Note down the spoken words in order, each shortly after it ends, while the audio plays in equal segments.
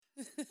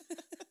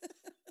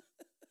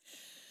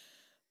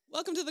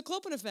Welcome to The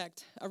Clopen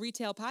Effect, a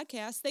retail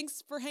podcast.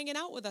 Thanks for hanging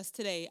out with us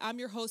today. I'm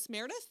your host,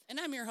 Meredith. And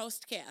I'm your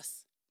host,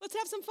 Cass. Let's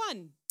have some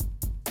fun.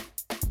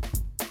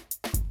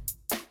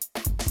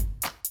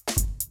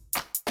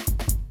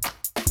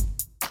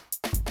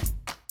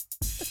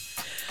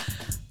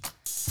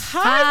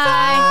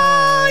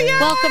 Hi. Paul!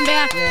 Welcome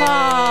back,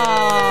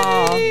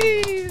 Paul.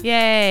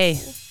 Yay.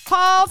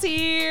 Paul's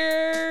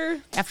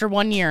here. After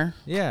 1 year.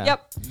 Yeah.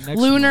 Yep.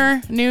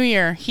 Lunar New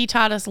Year. He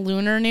taught us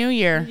Lunar New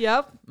Year.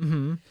 Yep.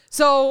 Mm-hmm.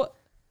 So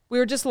we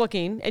were just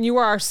looking, and you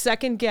were our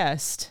second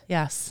guest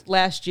Yes.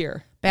 last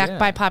year. Back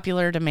by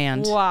popular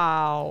demand.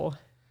 Wow.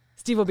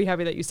 Steve will be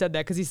happy that you said that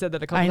because he said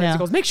that a couple I minutes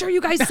know. ago. Make sure you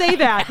guys say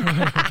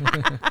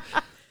that.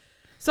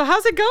 So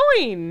how's it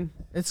going?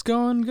 It's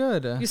going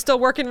good. You still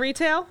work in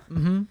retail?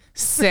 Mm-hmm.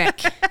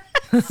 Sick.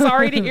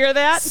 Sorry to hear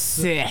that.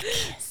 Sick.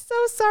 So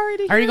sorry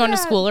to hear that. Are you going to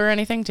school or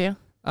anything too?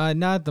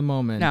 Not at the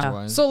moment.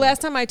 No. So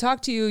last time I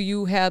talked to you,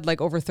 you had like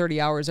over 30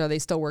 hours. Are they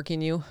still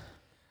working you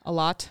a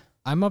lot?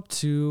 I'm up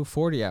to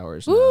 40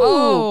 hours now. Ooh,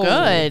 Oh.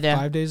 good.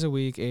 5 days a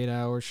week,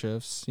 8-hour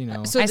shifts, you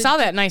know. So I saw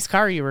that nice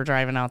car you were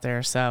driving out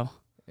there, so.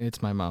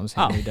 It's my mom's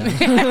hand-me-down.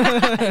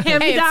 hand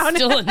me down. It's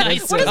still a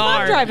nice What is mom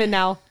car. driving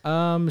now?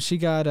 She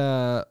got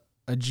a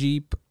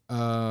Jeep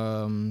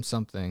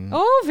something.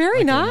 Oh, very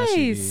like an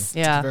nice. SUV.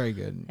 Yeah. It's very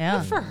good. Yeah.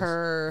 Good for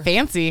her.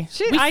 Fancy.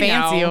 We I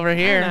fancy know. over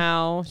here. I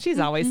know. She's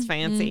always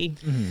fancy.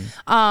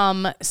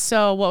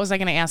 So what was I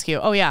going to ask you?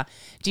 Oh, yeah.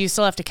 Do you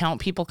still have to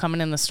count people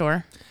coming in the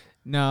store?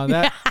 No,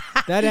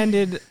 that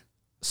ended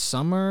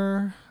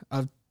summer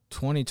of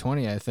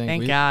 2020, I think.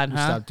 Thank God, we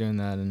huh? stopped doing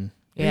that. And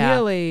Yeah.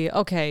 Really?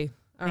 Okay.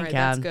 All Thank right.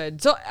 That's God.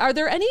 good. So are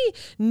there any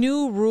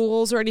new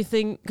rules or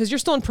anything? Because you're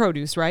still in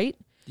produce, right?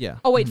 yeah.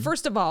 Oh, wait.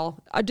 First of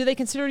all, do they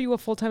consider you a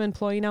full-time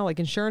employee now, like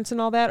insurance and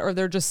all that? Or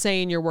they're just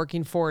saying you're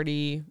working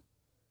 40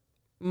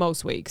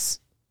 most weeks?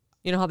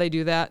 You know how they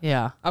do that?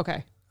 Yeah.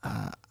 Okay.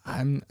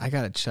 I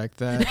gotta check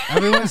that.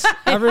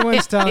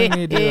 Everyone's telling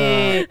me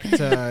to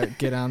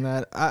get on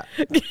that.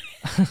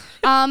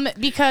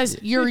 Because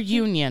you're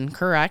union,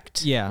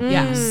 correct? Yeah.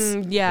 Yes.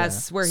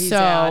 Yes, where he's So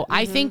at.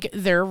 I think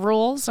their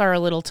rules are a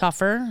little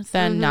tougher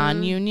than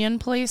non-union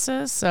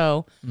places.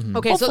 So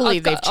Okay, hopefully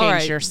so they've all changed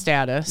right. your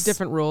status.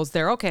 Different rules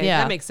there. Okay, Yeah.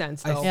 that makes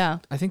sense, though. Yeah.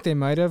 I think they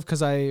might have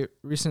because I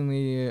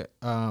recently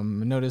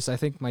noticed. I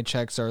think my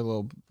checks are a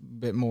little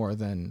bit more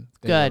than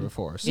they Good. were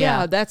before. So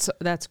Yeah, Yeah.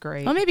 that's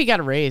great. Well, maybe you got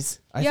a raise.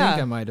 I Yeah.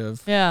 think I might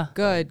have. Yeah.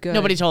 Good.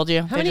 Nobody told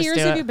you. How They many just years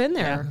do have it. you been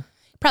there?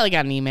 Probably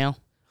got an email.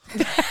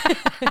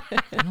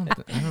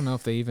 I don't know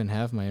if they even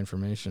have my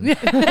information.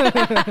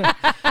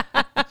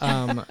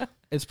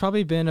 It's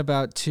probably been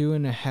about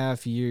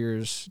 2.5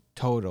 years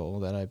total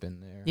that I've been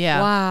there.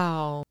 Yeah.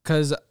 Wow.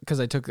 Because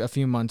I took a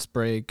few months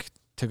break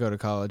to go to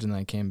college and then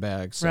I came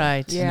back. So.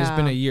 Right. And it's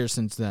been Yeah. a year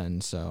since then.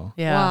 So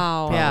Yeah.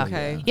 Wow. Yeah.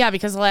 Okay. Yeah,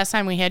 because the last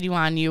time we had you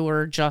on, you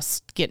were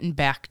just getting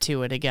back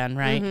to it again,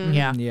 right?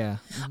 Yeah. yeah.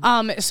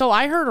 So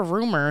I heard a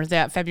rumor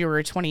that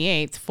February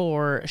 28th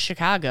for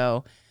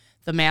Chicago,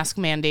 the mask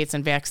mandates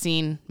and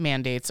vaccine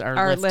mandates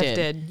are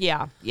lifted.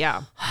 Yeah.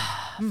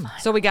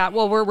 So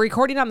we're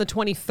recording on the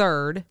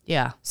 23rd.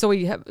 Yeah. So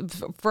we have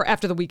for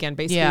after the weekend,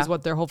 basically, Yeah. is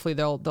what hopefully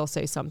they'll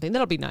say something.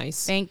 That'll be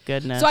nice. Thank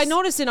goodness. So I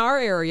noticed in our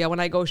area when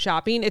I go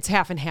shopping, it's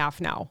half and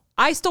half now.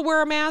 I still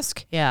wear a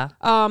mask. Yeah.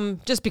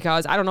 Just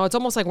because I don't know, it's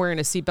almost like wearing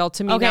a seatbelt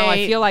to me now. I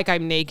Okay. feel like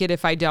I'm naked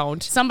if I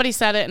don't. Somebody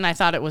said it, and I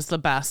thought it was the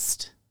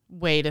best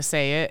way to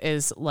say it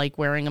is like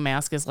wearing a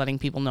mask is letting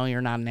people know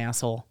you're not an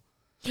asshole.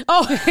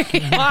 Oh,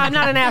 well, I'm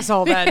not an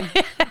asshole then.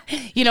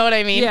 You know what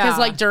I mean? Because Yeah.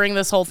 like during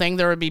this whole thing,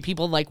 there would be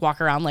people like walk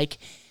around like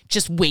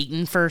just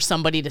waiting for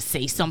somebody to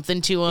say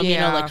something to them. You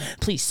know, Yeah. like,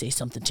 please say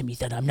something to me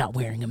that I'm not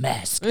wearing a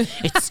mask.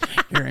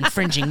 You're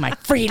infringing my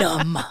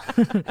freedom.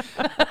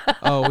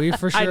 Oh, we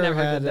for I sure never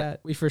had did that.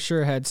 we for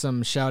sure had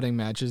some shouting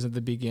matches at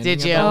the beginning.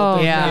 Did of you? the whole Oh,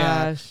 thing.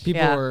 yeah. gosh.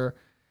 People Yeah. were.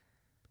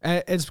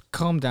 It's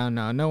calmed down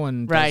now. No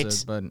one Right.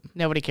 does it, but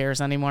Nobody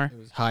cares anymore. it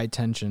was high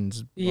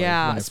tensions.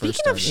 Yeah. when it first Speaking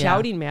of started.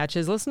 shouting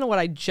matches, listen to what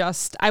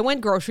I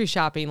went grocery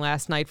shopping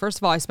last night. First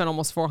of all, I spent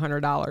almost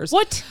 $400.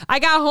 What? I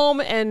got home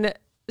and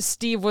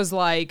Steve was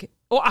like,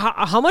 oh,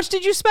 how much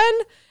did you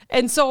spend?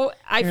 And so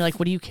You're like,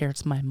 what do you care?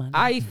 It's my money.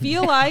 I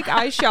feel like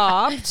I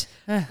shopped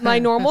my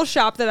normal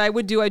shop that I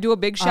would do. I do a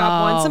big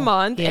shop once a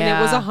month, and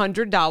it was yeah.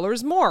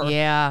 $100 more.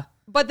 yeah.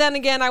 But then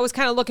again, I was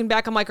kind of looking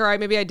back. I'm like, all right,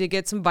 maybe I did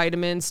get some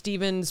vitamins,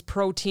 Steven's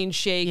protein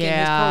shake and his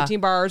Yeah.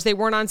 protein bars. They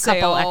weren't on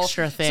sale. Couple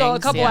extra So a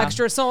things, couple yeah.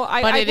 extra. So But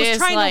I it was is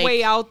trying like to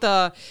weigh out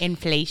the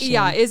inflation.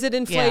 Yeah, is it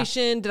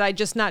inflation? Did I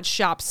just not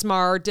shop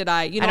smart? Did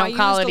I? I don't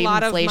call used it a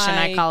lot inflation. Of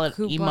my I call it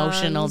coupons.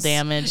 emotional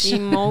damage.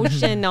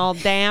 Emotional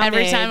damage.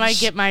 Every time I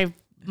get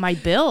my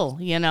bill,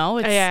 you know,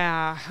 it's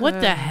yeah.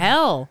 what the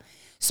hell?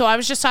 So I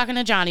was just talking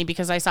to Johnny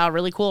because I saw a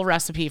really cool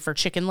recipe for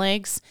chicken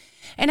legs.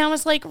 And I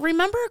was like,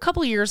 remember a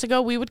couple of years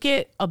ago, we would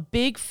get a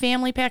big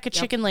family pack of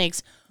chicken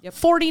legs,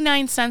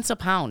 49 cents a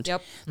pound.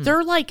 Yep.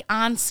 They're like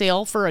on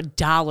sale for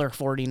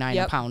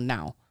 $1.49 a pound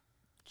now.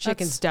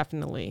 Chicken's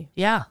definitely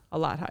Yeah. a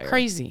lot higher.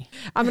 Crazy.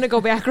 I'm going to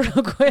go back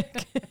real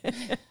quick.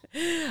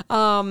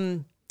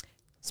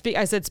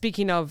 I said,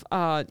 speaking of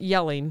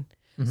yelling.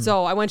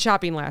 So I went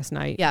shopping last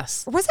night.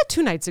 Yes. Or was that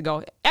 2 nights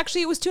ago?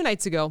 Actually, it was 2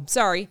 nights ago.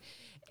 Sorry.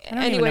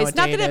 Anyways,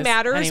 not that it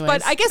matters,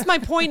 but I guess my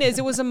point is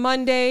it was a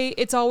Monday.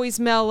 It's always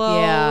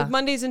mellow. Yeah.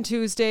 Mondays and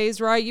Tuesdays,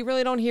 right? You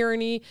really don't hear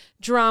any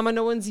drama.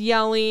 No one's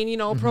yelling. You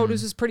know,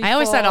 produce is pretty I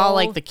always full. said all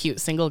like the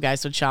cute single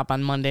guys would shop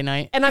on Monday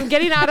night. And I'm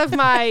getting out of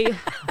my...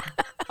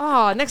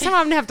 Oh, next time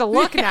I'm going to have to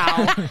look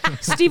now.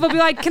 Steve will be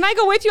like, can I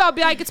go with you? I'll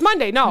be like, it's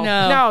Monday.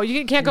 No,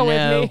 you can't go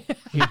with me.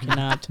 You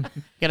cannot.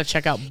 You got to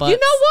check out butts. You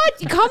know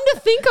what? Come to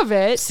think of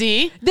it.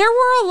 See? There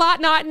were a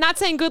lot, not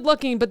saying good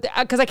looking, but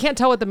because I can't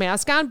tell with the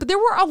mask on, but there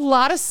were a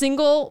lot of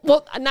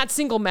not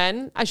single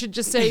men. I should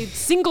just say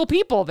single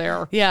people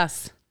there.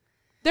 Yes.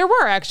 There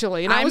were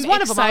actually. And I was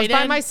one of them. I was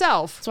by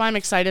myself. That's why I'm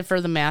excited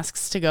for the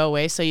masks to go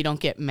away so you don't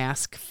get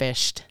mask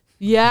fished.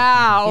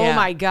 Yeah. Oh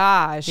my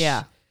gosh.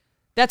 Yeah.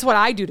 That's what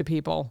I do to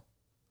people.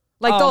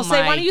 Like they'll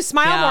say, why don't you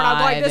smile more? And I'll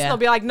go like this. And they'll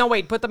be like, no,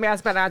 wait, put the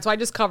mask back on. So I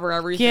just cover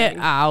everything. Get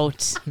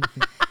out.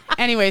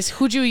 Anyways,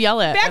 who'd you yell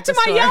at? Back to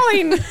my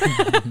yelling.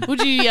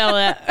 Who'd you yell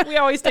at? We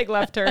always take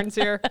left turns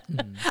here.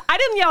 I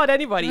didn't yell at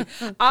anybody.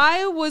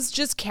 I was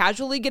just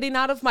casually getting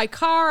out of my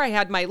car. I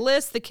had my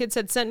list. The kids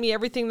had sent me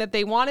everything that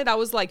they wanted. I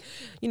was like,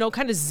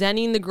 kind of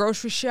zenning the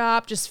grocery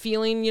shop, just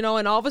feeling,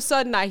 and all of a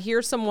sudden I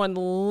hear someone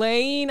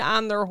laying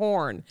on their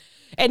horn.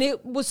 And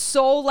it was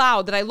so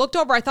loud that I looked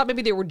over. I thought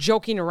maybe they were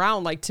joking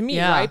around, like to me,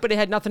 right? But it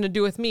had nothing to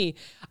do with me.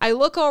 I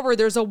look over.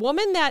 There's a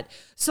woman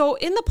so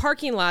in the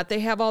parking lot, they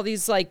have all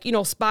these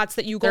spots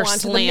that you go onto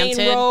slanted.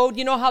 the main road.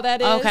 You know how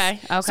that is? Okay.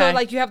 So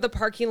you have the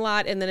parking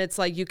lot and then it's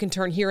like you can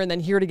turn here and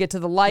then here to get to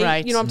the light.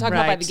 Right. You know what I'm talking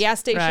about by the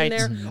gas station Right.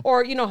 there?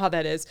 Or you know how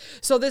that is.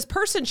 So this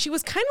person, she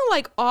was kind of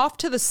like off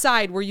to the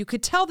side where you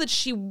could tell that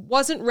she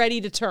wasn't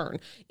ready to turn.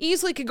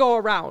 Easily could go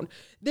around.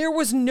 There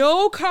was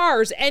no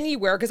cars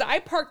anywhere because I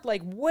parked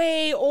like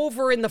way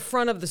over in the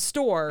front of the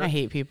store. I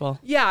hate people.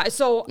 Yeah.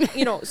 So,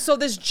 so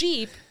this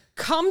Jeep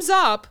comes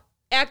up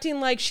acting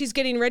like she's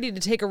getting ready to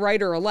take a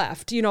right or a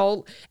left,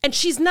 and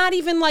she's not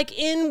even like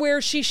in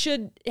where she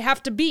should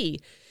have to be.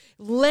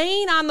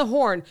 Laying on the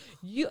horn.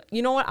 You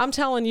know what? I'm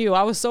telling you,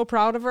 I was so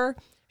proud of her.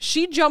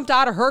 She jumped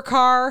out of her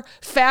car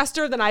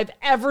faster than I've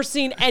ever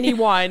seen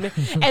anyone.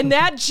 And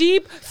that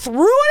Jeep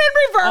threw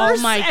it in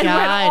reverse and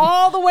went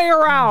all the way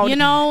around.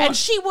 And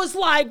she was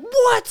like,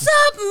 what's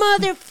up,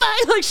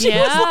 motherfucker? Like she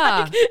was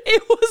like,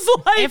 it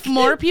was like. If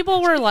more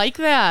people were like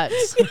that.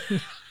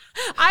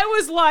 I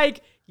was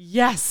like,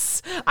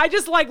 yes. I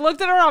just looked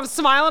at her and I'm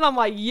smiling. I'm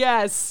like,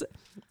 yes.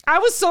 I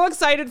was so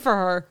excited for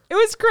her. It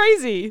was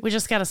crazy. We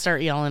just got to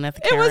start yelling at the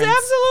Karens. Karens. It was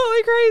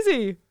absolutely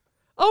crazy.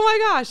 Oh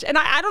my gosh. And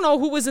I don't know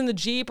who was in the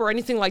Jeep or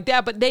anything like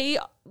that, but they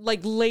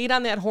laid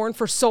on that horn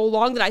for so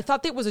long that I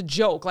thought that was a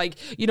joke,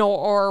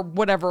 or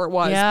whatever it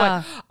was.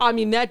 Yeah. But I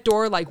mean, that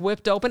door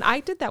whipped open. I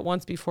did that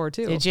once before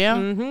too. Did you?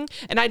 Mm-hmm.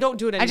 And I don't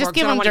do it anymore. I just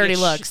give them dirty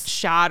looks.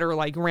 Shot or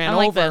ran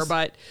like over. this.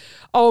 But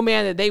oh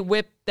man, they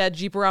whipped that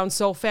Jeep around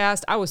so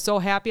fast. I was so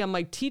happy. I'm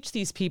like, teach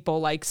these people,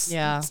 stop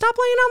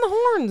laying on the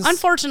horns.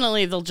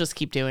 Unfortunately, they'll just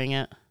keep doing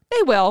it.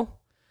 They will.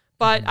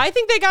 But I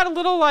think they got a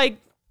little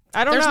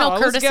I don't know. There's no It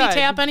was courtesy good.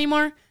 tap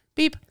anymore?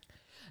 Beep.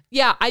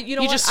 Yeah,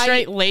 You just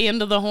straight lay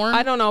into the horn?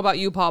 I don't know about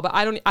you, Paul, but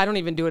I don't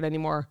even do it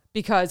anymore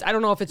because I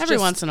don't know if it's Every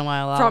just once in a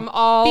while. from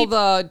all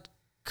the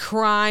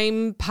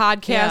crime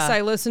podcasts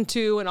I listen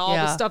to and all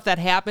the stuff that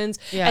happens.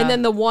 Yeah. And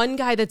then the one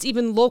guy that's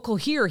even local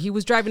here, he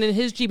was driving in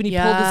his Jeep and he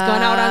pulled his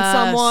gun out on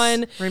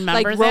someone.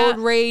 Remember road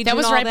rage. That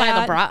was and all right by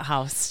that. the Brat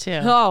House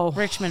too. Oh.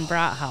 Richmond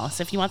Brat House.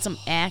 If you want some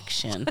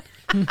action,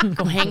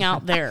 go hang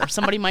out there.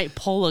 Somebody might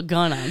pull a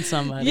gun on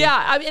somebody.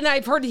 Yeah, and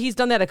I've heard he's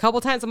done that a couple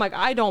times. I'm like,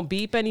 I don't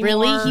beep anymore.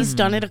 Really? He's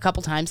done it a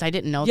couple times. I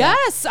didn't know that.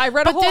 Yes, I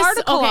read a whole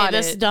article on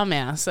this it.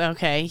 dumbass.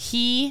 Okay,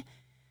 he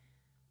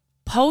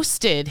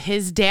posted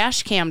his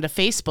dash cam to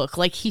Facebook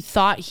like he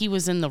thought he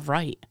was in the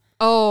right.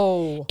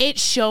 Oh. It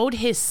showed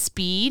his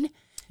speed.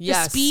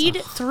 Yes. The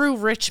speed through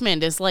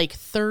Richmond is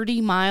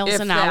 30 miles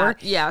an hour.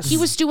 Yes. He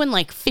was doing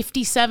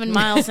 57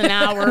 miles an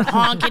hour,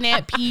 honking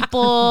at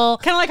people.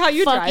 Kind of like how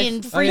you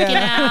fucking drive. freaking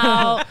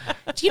out.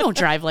 You don't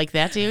drive like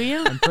that, do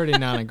you? I'm pretty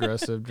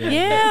non-aggressive.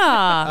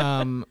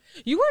 Yeah.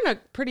 You were in a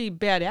pretty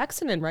bad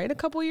accident, right? A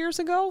couple years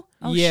ago?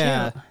 Oh,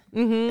 yeah.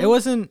 shoot. It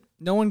wasn't,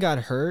 no one got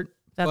hurt.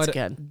 That's but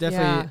good.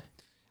 Definitely. Yeah.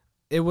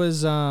 It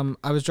was,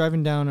 I was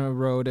driving down a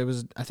road.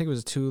 I think it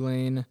was a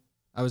 2-lane.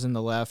 I was in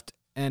the left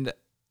and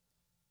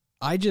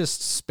I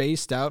just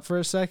spaced out for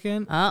a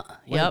second. Yep.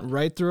 Went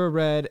right through a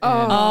red.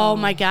 Oh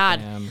my God.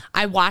 Damn.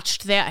 I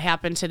watched that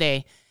happen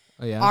today.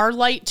 Oh, yeah. Our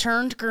light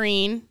turned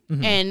green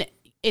and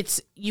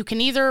you can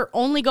either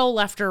only go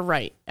left or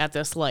right at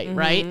this light,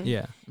 right?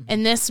 Yeah.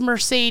 And this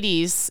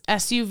Mercedes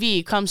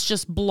SUV comes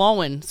just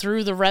blowing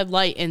through the red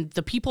light and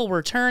the people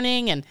were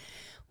turning and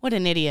what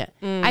an idiot.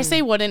 I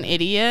say what an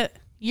idiot.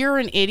 You're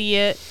an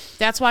idiot.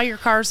 That's why your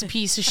car's a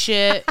piece of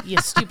shit. You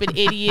stupid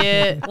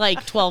idiot.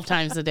 12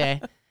 times a day.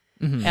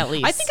 At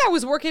least. I think I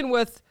was working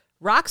with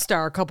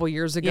Rockstar a couple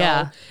years ago.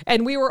 Yeah.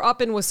 And we were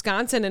up in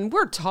Wisconsin and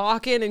we're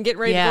talking and getting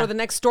ready to go to the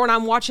next store. And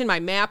I'm watching my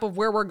map of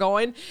where we're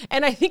going.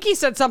 And I think he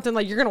said something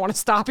like, you're going to want to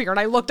stop here. And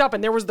I looked up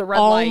and there was the red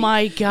light. Oh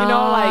my God. You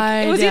know,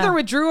 like it was either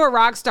with Drew or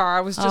Rockstar.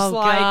 I was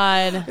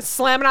just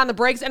slamming on the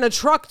brakes and a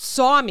truck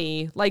saw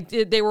me. Like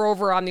they were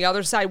over on the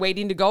other side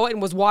waiting to go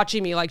and was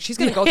watching me like, she's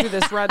going to go through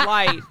this red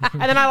light.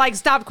 And then I like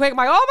stopped quick. I'm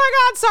like, oh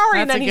my God, sorry.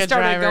 That's and then he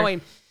started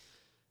going.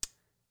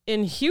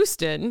 In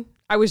Houston,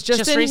 I was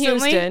just in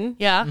recently? Houston.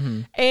 Yeah.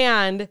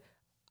 And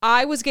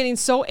I was getting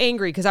so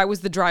angry because I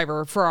was the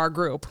driver for our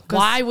group.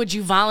 Why would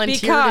you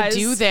volunteer to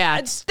do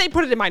that? They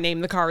put it in my name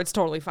in the car. It's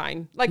totally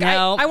fine. Like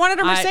No, I wanted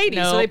a Mercedes,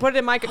 no. so they put it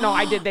in my. No,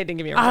 I did. They didn't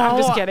give me a.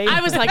 I'm just kidding. I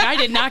was like, I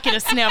did not get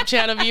a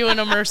Snapchat of you in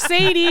a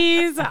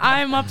Mercedes.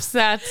 I'm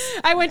upset.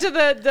 I went to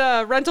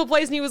the rental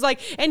place and he was like,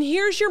 "And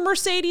here's your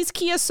Mercedes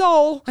Kia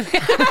Soul."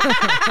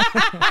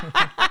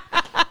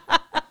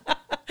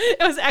 It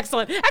was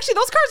excellent. Actually,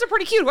 those cars are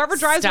pretty cute. Whoever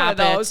drives one of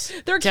those,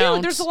 they're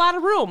cute. There's a lot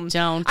of room.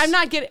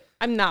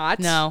 I'm not.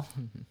 No.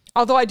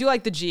 Although I do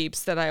like the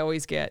Jeeps that I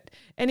always get.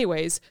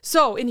 Anyways,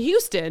 so in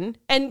Houston,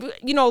 and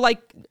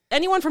like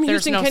anyone from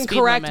Houston can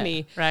correct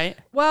me. Right.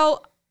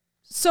 Well,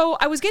 so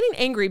I was getting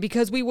angry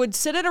because we would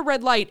sit at a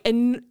red light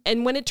and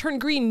when it turned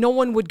green, no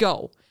one would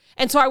go.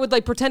 And so I would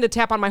like pretend to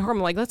tap on my horn.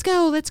 I'm like, let's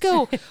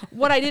go.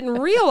 What I didn't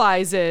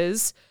realize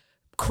is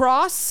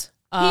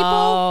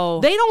people,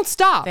 they don't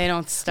stop.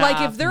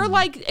 Like if they're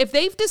if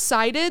they've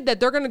decided that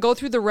they're going to go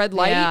through the red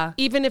light,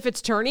 even if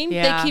it's turning,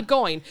 they keep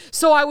going.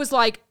 So I was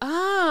like,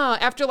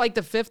 after like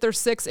the 5th or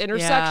 6th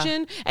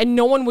intersection and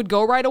no one would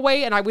go right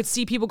away. And I would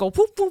see people go,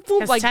 poof, poof,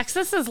 poof. Like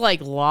Texas is like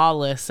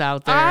lawless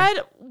out there. I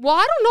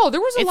don't know.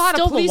 There was a lot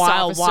of police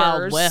officers.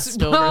 Wild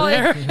West over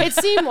there. It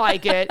seemed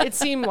like it.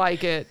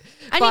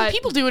 I mean,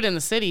 people do it in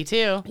the city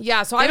too.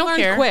 Yeah, so I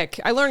learned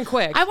quick. I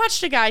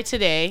watched a guy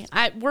today.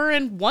 We're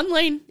in one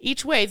lane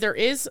each way.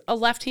 There is a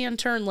left-hand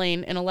turn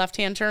lane and a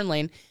left-hand turn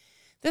lane.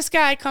 This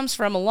guy comes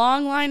from a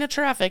long line of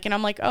traffic, and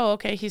I'm like, oh,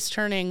 okay, he's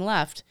turning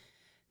left.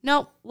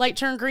 Nope, light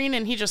turned green,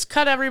 and he just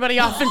cut everybody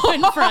off and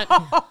went in front.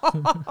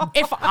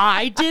 If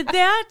I did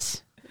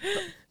that,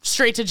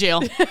 straight to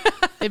jail.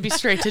 It'd be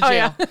straight to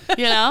jail.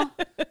 You know?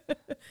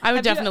 I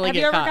would definitely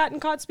get caught. Have you ever gotten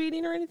caught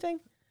speeding or anything?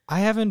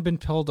 I haven't been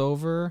pulled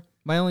over.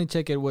 My only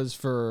ticket was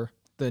for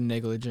the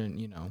negligent,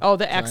 Oh,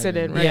 the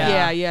accident,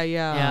 right?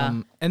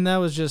 Yeah. And that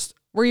was just...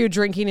 Were you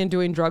drinking and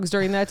doing drugs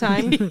during that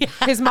time?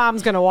 His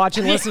mom's going to watch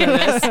and listen to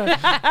this.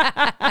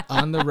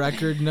 On the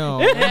record,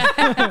 no.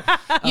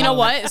 You know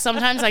what?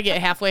 Sometimes I get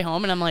halfway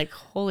home and I'm like,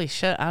 holy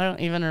shit, I don't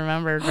even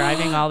remember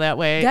driving all that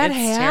way. That it's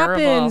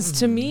happens terrible.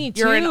 to me, too.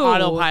 You're in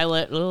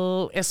autopilot,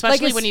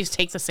 especially when you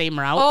take the same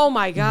route. Oh,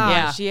 my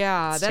gosh.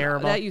 Yeah. It's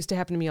terrible. That used to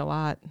happen to me a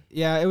lot.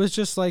 Yeah, it was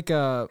just like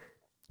I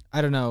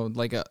don't know,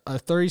 like a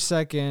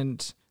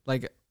 30-second,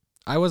 like...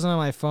 I wasn't on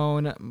my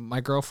phone.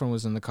 My girlfriend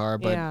was in the car,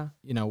 but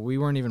we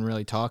weren't even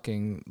really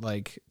talking.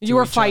 Like you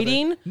were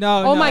fighting?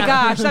 No. Oh my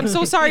gosh! I'm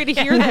so sorry to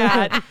hear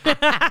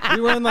that.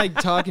 We weren't like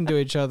talking to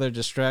each other,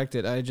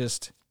 distracted. I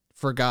just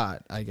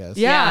forgot, I guess.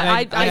 Yeah,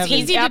 it's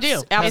easy to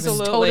do.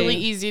 Absolutely, it's totally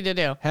easy to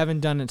do.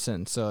 Haven't done it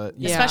since. So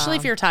especially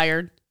if you're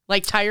tired.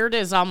 Like tired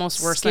is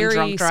almost worse than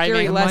drunk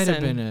driving. It might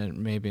have been it,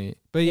 maybe.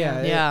 But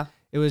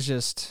it was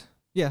just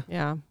Yeah.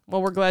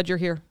 Well, we're glad you're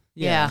here.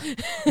 Yeah.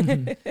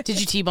 Did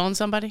you T-bone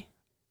somebody?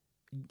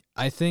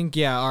 I think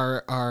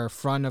our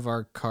front of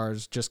our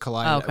cars just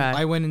collided. Okay.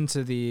 I went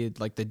into the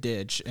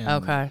ditch.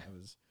 And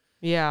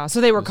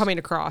so they were coming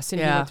across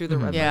and you went through the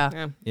red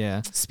light.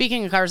 Yeah.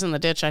 Speaking of cars in the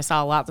ditch, I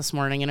saw a lot this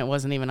morning and it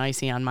wasn't even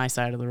icy on my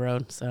side of the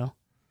road. So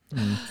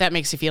that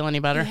makes you feel any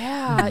better?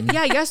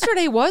 Yeah.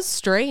 Yesterday was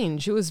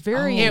strange. It was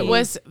very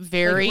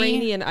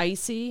rainy and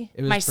icy.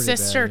 My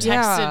sister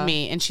texted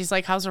me and she's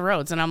like, "How's the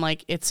roads?" And I'm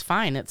like, "It's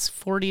fine. It's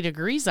 40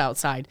 degrees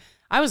outside."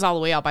 I was all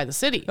the way out by the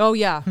city. Oh,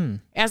 yeah.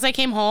 As I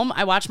came home,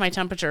 I watched my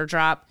temperature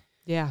drop.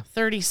 Yeah.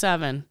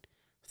 37,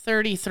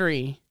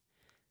 33,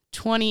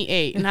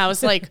 28. And I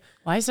was like,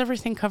 why is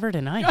everything covered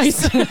in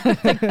ice?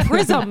 Like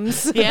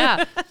prisms.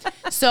 Yeah.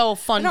 So,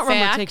 fun fact. I don't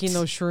remember taking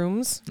those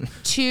shrooms.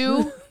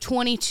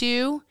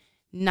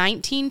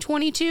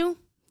 2/22/1922,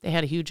 they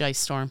had a huge ice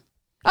storm.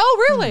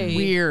 Oh, really?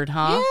 Weird,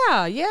 huh?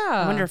 Yeah.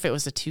 I wonder if it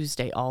was a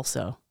Tuesday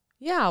also.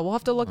 Yeah, we'll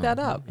have to look that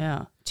up.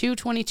 Yeah.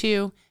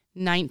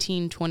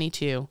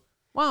 2/22/1922.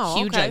 Wow.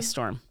 Huge ice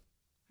storm.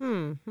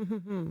 All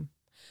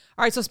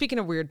right. So speaking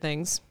of weird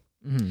things,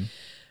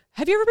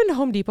 have you ever been to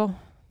Home Depot?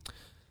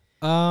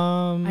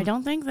 I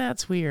don't think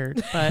that's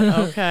weird, but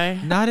okay.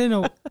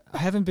 I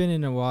haven't been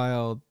in a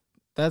while.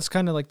 That's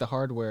kind of like the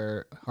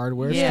hardware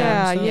store.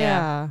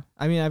 Yeah.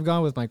 I mean, I've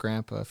gone with my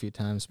grandpa a few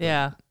times. But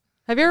yeah.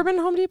 Have you ever been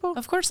to Home Depot?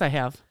 Of course I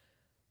have.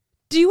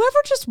 Do you ever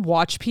just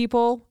watch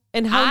people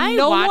and how I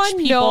watch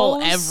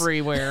people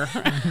everywhere?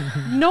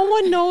 No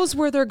one knows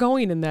where they're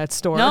going in that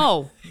store.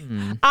 No.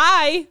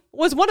 I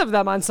was one of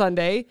them on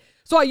Sunday.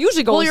 So I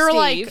usually go with Steve.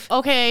 Well, you're like,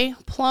 okay,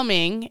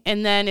 plumbing,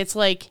 and then it's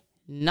like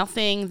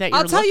nothing that you're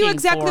looking for. I'll tell you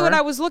exactly what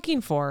I was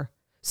looking for.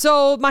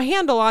 So my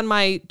handle on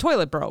my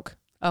toilet broke.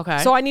 Okay.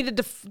 So I needed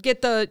to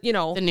get the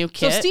new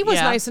kit. So Steve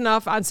was nice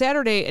enough on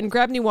Saturday and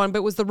grabbed me one, but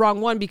it was the wrong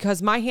one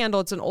because my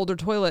handle, it's an older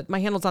toilet. My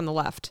handle's on the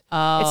left.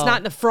 Oh. It's not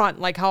in the front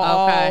like how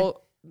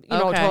all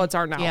toilets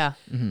are now. Yeah.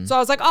 Mm-hmm. So I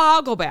was like,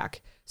 I'll go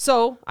back.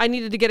 So I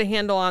needed to get a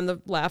handle on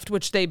the left,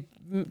 which they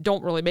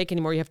don't really make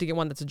anymore. You have to get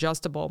one that's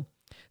adjustable.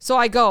 So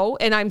I go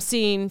and I'm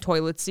seeing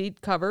toilet seat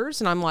covers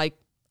and I'm like,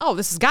 oh,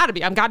 this has got to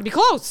be, I've got to be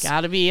close.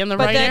 Got to be in the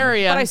right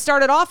area. But I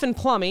started off in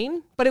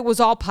plumbing, but it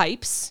was all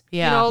pipes.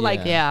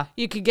 Yeah.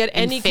 You could get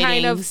any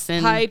kind of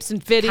pipes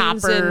and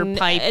fittings and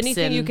pipes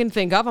anything you can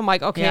think of. I'm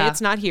like, okay,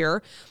 it's not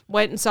here.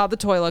 Went and saw the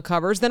toilet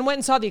covers, then went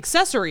and saw the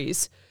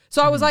accessories.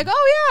 So I was like,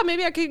 oh yeah,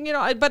 maybe I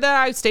could, but then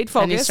I stayed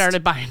focused. And you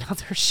started buying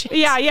other shit.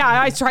 Yeah.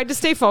 I tried to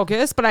stay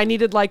focused, but I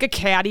needed like a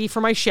caddy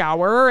for my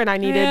shower and I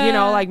needed,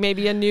 like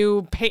maybe a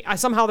new paint.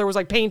 Somehow there was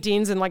like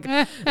paintings and like,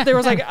 there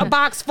was like a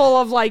box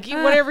full of like,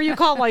 whatever you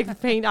call it, like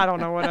paint. I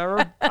don't know,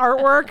 whatever.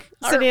 Artwork.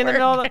 Sitting in the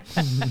middle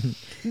of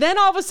Then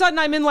all of a sudden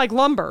I'm in like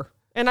lumber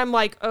and I'm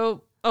like,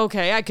 oh,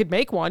 okay, I could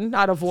make one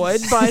out of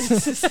wood, but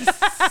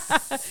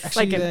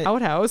Actually, like an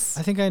outhouse.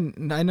 I think I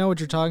know what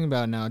you're talking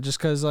about now. Just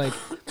because like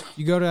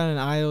you go down an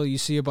aisle, you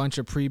see a bunch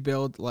of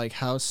pre-built like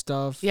house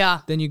stuff. Yeah.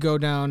 Then you go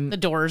down the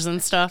doors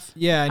and stuff.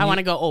 Yeah. And I want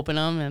to go open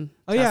them and.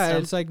 Oh yeah,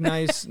 them. It's like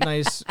nice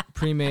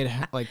pre-made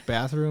like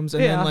bathrooms,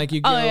 and then like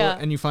you go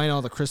and you find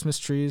all the Christmas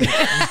trees.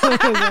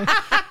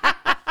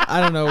 I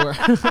don't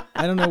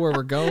know where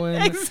we're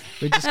going. Exactly.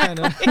 We just kind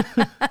of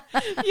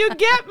You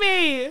get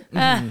me.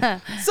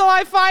 Mm-hmm. So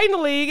I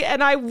finally,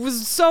 and I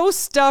was so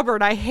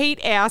stubborn. I hate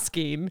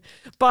asking,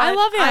 but I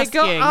love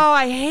asking.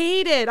 I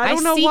hate it. I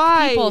don't know seek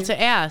why. People to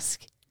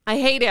ask. I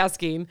hate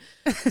asking.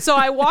 So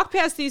I walk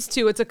past these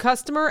two. It's a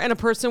customer and a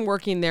person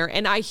working there,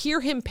 and I hear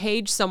him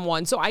page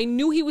someone. So I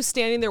knew he was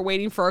standing there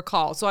waiting for a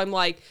call. So I'm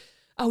like,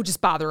 oh,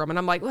 just bother him. And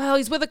I'm like, well,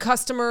 he's with a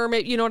customer.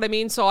 Maybe, you know what I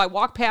mean? So I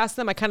walk past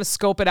them. I kind of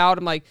scope it out.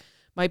 I'm like,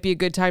 might be a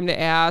good time to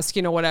ask,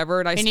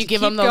 whatever. And you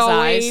give him those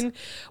eyes?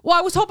 Well,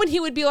 I was hoping he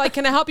would be like,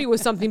 can I help you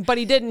with something? But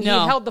he didn't. No.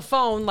 He held the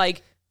phone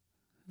like,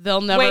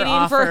 they'll never waiting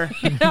offer.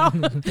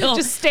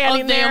 Just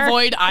standing they there. They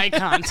avoid eye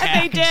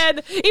contact. They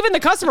did. Even the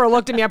customer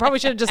looked at me. I probably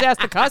should have just asked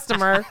the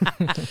customer.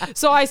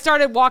 So I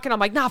started walking. I'm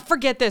like, nah,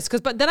 forget this.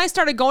 But then I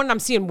started going and I'm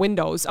seeing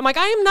windows. I'm like,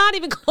 I am not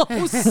even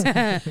close.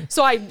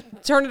 So I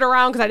turned it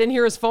around because I didn't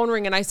hear his phone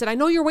ring. And I said, I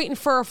know you're waiting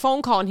for a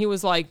phone call. And he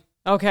was like,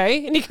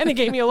 okay. And he kind of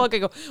gave me a look. I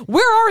go,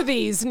 where are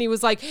these? And he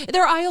was like,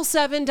 they're aisle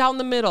 7 down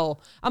the middle.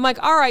 I'm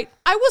like, all right.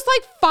 I was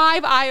like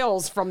 5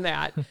 aisles from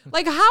that.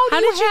 Like, how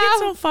did you get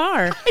so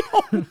far? I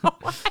don't know.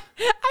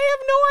 I have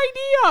no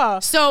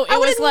idea. So it I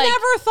was like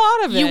never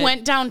thought of it. You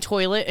went down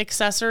toilet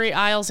accessory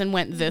aisles and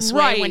went this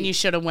way when you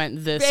should have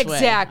went this way.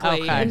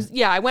 Exactly.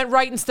 Okay. I went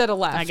right instead of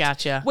left. I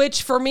gotcha.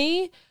 Which for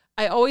me,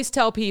 I always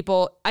tell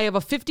people I have a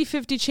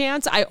 50-50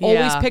 chance. I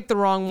always pick the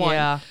wrong one.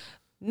 Yeah.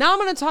 Now I'm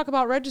going to talk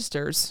about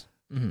registers.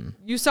 Mm-hmm.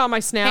 You saw my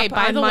snap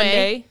on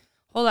Monday. Way,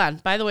 hold on.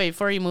 By the way,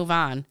 before you move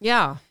on.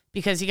 Yeah.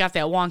 Because you got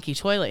that wonky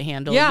toilet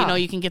handle. Yeah.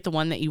 You can get the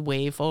one that you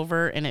wave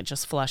over and it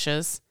just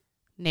flushes.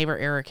 Neighbor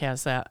Eric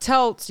has that.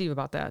 Tell Steve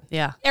about that.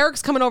 Yeah.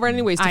 Eric's coming over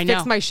anyways to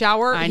fix my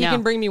shower. He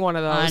can bring me one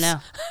of those.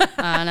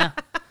 I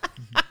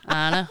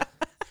know.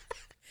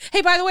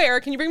 Hey, by the way,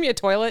 Eric, can you bring me a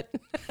toilet?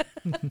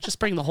 Just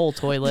bring the whole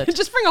toilet.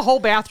 Just bring a whole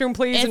bathroom,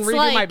 please, and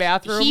redo my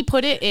bathroom. He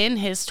put it in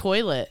his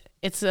toilet.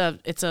 It's a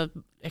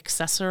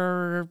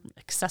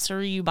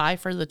accessory you buy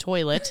for the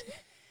toilet,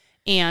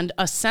 and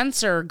a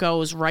sensor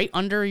goes right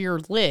under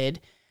your lid.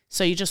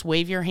 So you just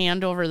wave your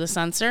hand over the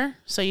sensor,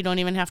 so you don't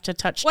even have to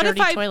touch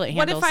dirty toilet handles.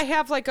 What if I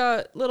have like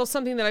a little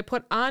something that I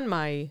put on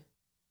I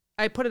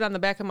put it on the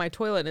back of my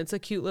toilet, and it's a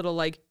cute little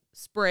like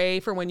spray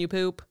for when you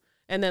poop,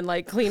 and then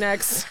like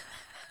Kleenex.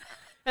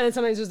 And then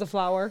sometimes there's the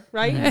flower,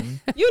 right?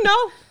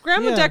 Mm-hmm.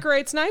 Grandma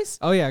decorates nice.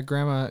 Oh yeah,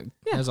 Grandma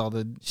has all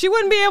the. She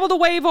wouldn't be able to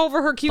wave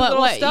over her cute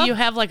little stuff. You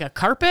have like a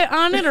carpet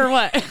on it or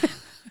what?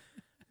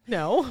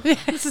 No,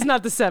 this is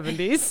not the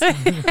 70s.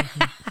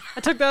 I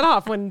took that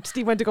off when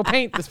Steve went to go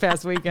paint this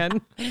past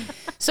weekend.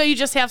 So you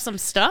just have some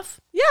stuff?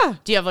 Yeah.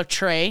 Do you have a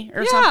tray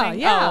or something?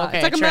 Yeah, oh, okay.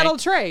 It's like a metal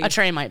tray. A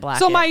tray might block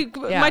so it.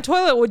 my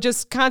toilet would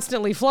just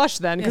constantly flush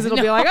then because it'll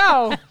be like,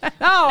 oh,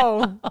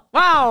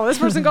 wow, this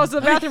person goes to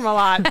the bathroom a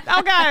lot.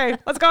 Okay,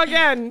 let's go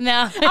again.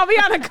 No. I'll be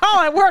on a call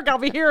at work. I'll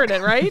be hearing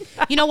it, right?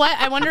 You know what?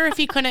 I wonder if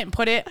he couldn't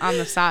put it on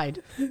the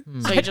side.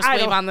 So you just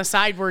wave on the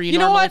side where you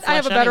know normally what? I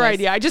have a better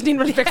idea. I just need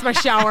to fix my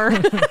shower.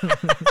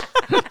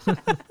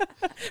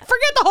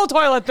 Forget the whole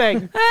toilet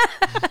thing.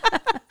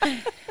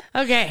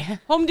 Okay.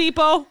 Home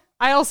Depot,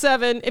 aisle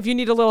 7, if you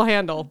need a little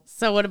handle.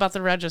 So what about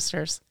the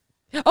registers?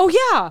 Oh,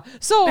 yeah.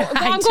 So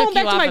I'm going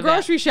back to my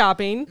grocery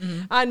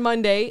shopping on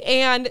Monday.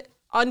 And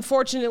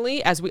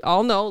unfortunately, as we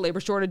all know, labor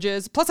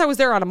shortages. Plus, I was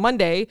there on a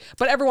Monday,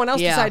 but everyone else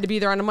decided to be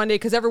there on a Monday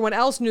because everyone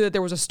else knew that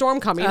there was a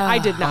storm coming. I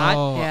did not.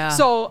 Oh. Yeah.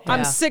 So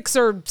I'm 6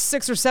 or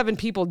 7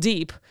 people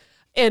deep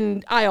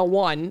in aisle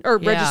 1 or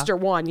register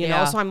 1, you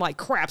know? So I'm like,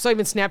 crap. So I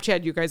even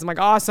Snapchatted you guys. I'm like,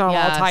 awesome.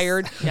 I'm all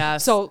tired.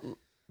 Yes. So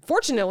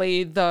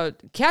fortunately, the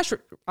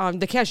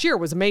cashier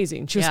was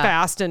amazing. She was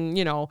fast and,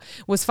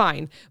 was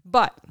fine.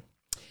 But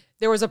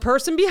there was a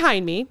person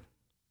behind me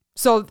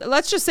So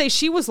let's just say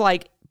she was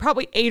like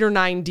probably 8 or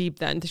 9 deep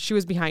then. She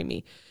was behind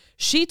me.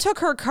 She took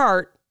her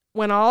cart,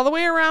 went all the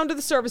way around to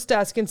the service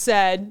desk and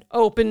said,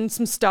 open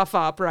some stuff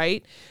up,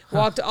 right?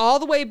 Walked all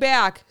the way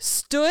back,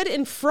 stood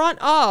in front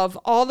of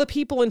all the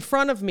people in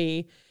front of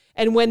me.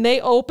 And when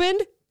they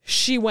opened,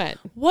 she went.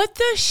 What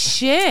the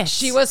shit?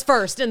 She was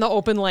first in the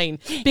open lane.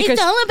 Because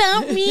it's all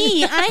about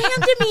me. I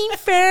have to be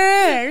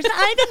first.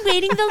 I've been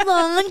waiting the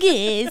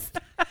longest.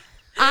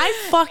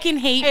 I fucking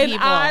hate people.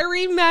 And I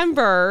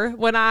remember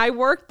when I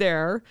worked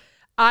there,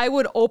 I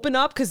would open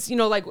up because, you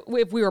know, like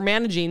if we were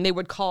managing, they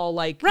would call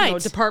like you know,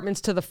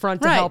 departments to the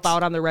front to help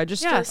out on the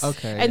register. Yes.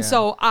 Okay. And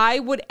so I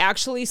would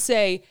actually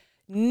say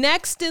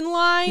next in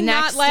line,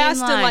 not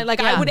last in line.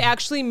 Like I would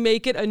actually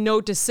make it a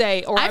note to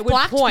say, or I would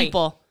point.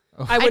 People.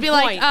 I'd be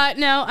like,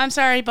 no, I'm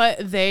sorry,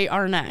 but they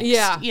are next.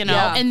 Yeah. You know,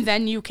 and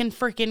then you can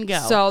freaking go.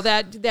 So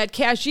that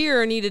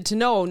cashier needed to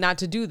know not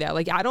to do that.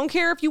 Like, I don't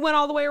care if you went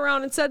all the way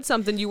around and said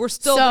something. You were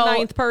still the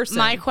 9th person.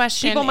 My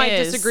question People might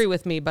is, disagree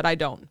with me, but I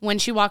don't. When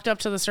she walked up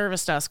to the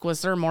service desk,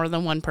 was there more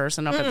than one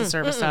person up at the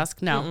service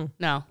desk? No.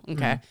 No.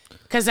 Okay.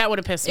 Because that would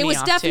have pissed me off, It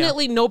was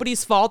definitely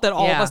nobody's fault that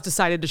all of us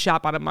decided to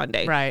shop on a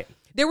Monday. Right.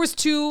 There was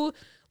 2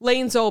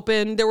 lanes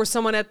open. There was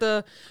someone at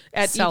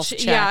Self-check.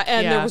 each. Yeah,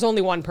 and there was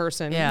only one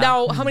person. Yeah.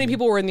 Now, how many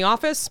people were in the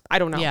office? I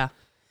don't know. Yeah.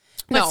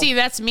 But see,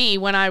 that's me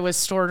when I was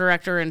store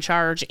director in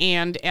charge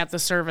and at the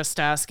service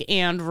desk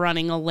and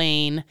running a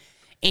lane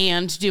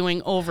and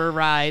doing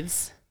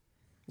overrides.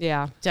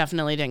 Yeah.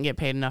 Definitely didn't get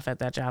paid enough at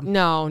that job.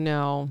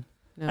 No.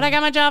 But I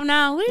got my job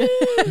now. Woo!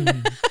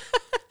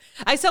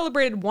 I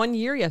celebrated 1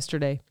 year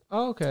yesterday.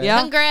 Oh, okay.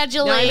 Yeah.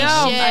 Congratulations.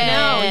 I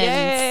know.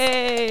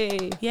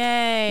 Yay.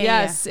 Yay.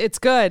 Yes, it's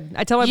good.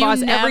 I tell my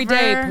boss every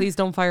day, please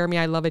don't fire me.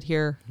 I love it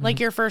here. Like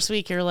your first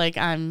week, you're like,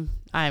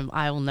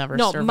 I will never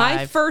No, survive.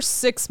 my first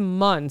 6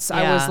 months,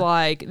 I was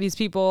like, these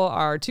people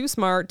are too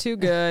smart, too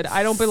good.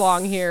 I don't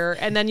belong here.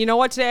 And then you know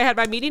what? Today I had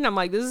my meeting. I'm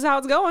like, this is how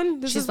it's going.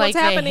 This She's is what's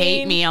like, happening. they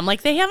hate me. I'm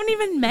like, they haven't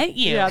even met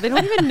you. Yeah, they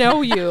don't even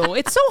know you.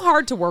 It's so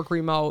hard to work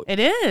remote. It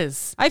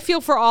is. I feel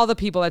for all the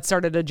people that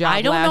started a job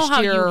I don't last know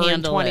how year you or in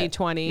handle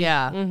 2020. it.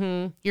 Yeah.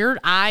 Mm-hmm.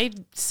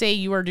 I'd say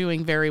you are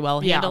doing very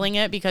well handling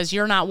it because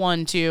you're not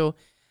one to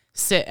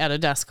sit at a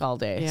desk all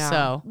day. Yeah.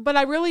 So, but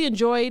I really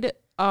enjoyed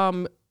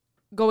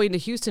going to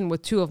Houston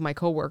with 2 of my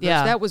coworkers.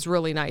 Yeah. That was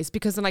really nice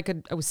because then I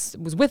was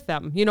with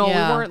them. You know, we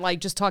weren't like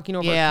just talking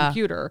over a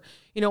computer.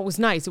 You know, it was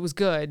nice. It was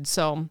good.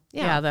 So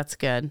yeah, that's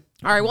good.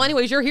 All right. Well,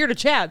 anyways, you're here to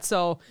chat,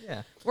 so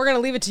we're gonna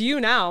leave it to you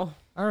now.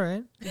 All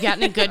right. You got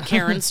any good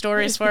Karen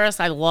stories for us?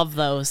 I love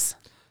those.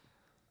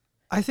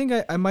 I think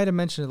I might have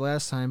mentioned it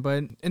last time,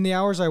 but in the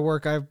hours I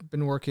work, I've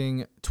been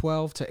working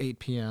 12 to 8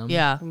 p.m.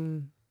 Yeah.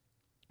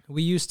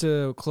 We used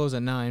to close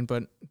at 9,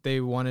 but they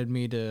wanted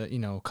me to, you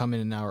know, come in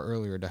an hour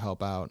earlier to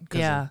help out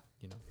because of,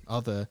 you know, all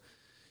the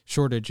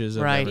shortages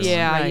of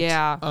everyone.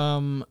 Yeah.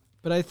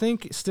 But I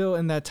think still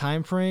in that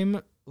time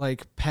frame,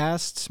 like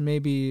past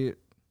maybe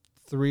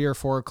 3 or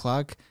 4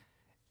 o'clock,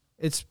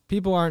 it's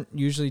people aren't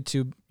usually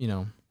too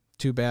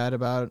bad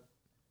about.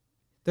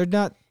 They're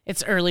not.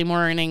 It's early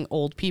morning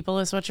old people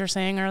is what you're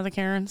saying are the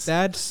Karens?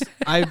 That's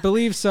I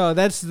believe so.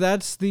 That's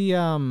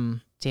the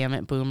Damn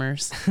it,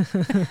 boomers.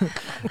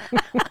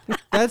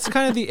 That's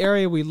kind of the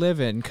area we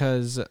live in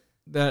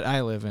that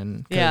I live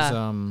in.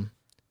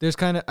 There's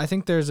kind of, I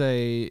think there's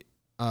a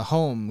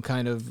home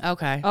kind of down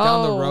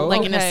the road.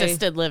 Like an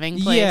assisted living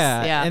place.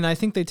 Yeah. And I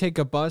think they take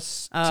a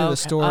bus to the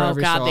store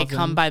every so often. Oh, God, they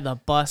come by the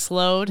bus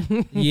load?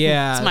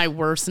 Yeah. It's my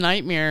worst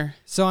nightmare.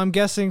 So I'm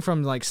guessing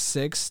from like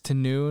 6 to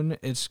noon,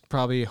 it's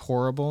probably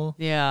horrible.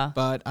 Yeah.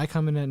 But I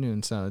come in at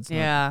noon, so it's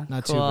not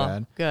cool. too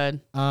bad. Good.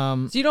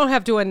 So you don't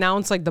have to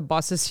announce like the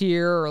bus is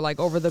here or like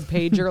over the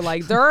pager,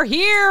 like they're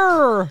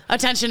here.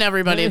 Attention,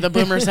 everybody. The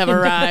boomers have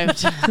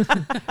arrived.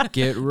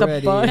 Get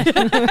ready.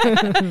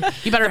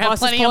 You better have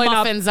plenty of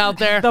muffins out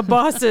there. The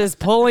bus is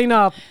pulling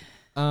up.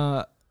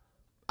 I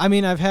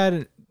mean, I've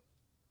had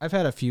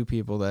a few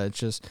people that it's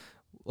just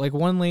like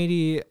one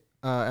lady.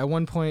 At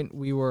one point,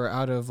 we were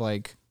out of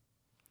like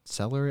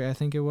celery, I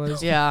think it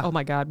was. Yeah. Oh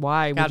my God,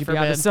 why God would you forbid.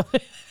 be out of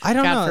celery? I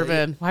don't know. God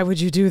forbid. Why would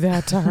you do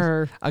that to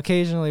her?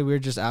 Occasionally, we're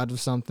just out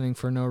of something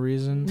for no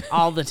reason.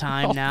 All the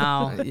time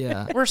now.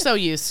 Yeah. We're so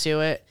used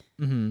to it.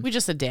 Mm-hmm. We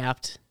just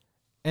adapt.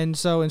 And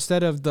so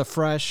instead of the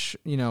fresh,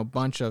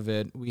 bunch of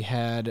it, we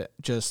had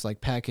just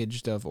like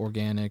packaged of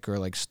organic or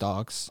like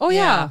stalks. Oh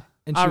yeah.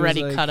 And she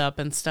already was like, cut up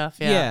and stuff.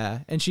 Yeah.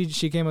 And she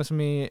came up to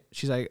me.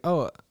 She's like,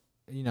 oh,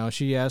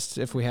 she asked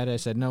if we had it. I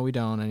said, no, we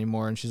don't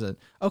anymore. And she said,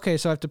 okay,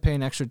 so I have to pay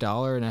an extra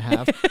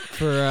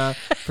 $1.50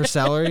 for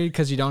celery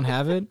because you don't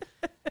have it.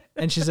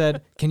 And she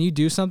said, can you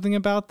do something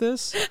about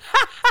this?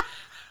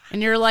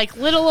 And you're like,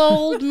 little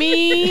old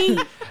me.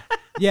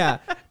 Yeah,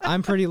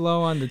 I'm pretty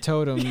low on the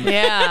totem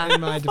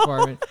in my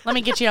department. Let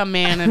me get you a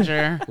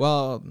manager.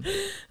 Well,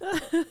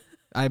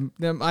 I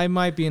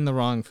might be in the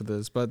wrong for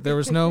this, but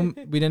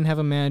we didn't have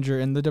a manager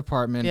in the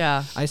department.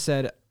 Yeah. I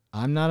said,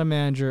 I'm not a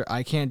manager.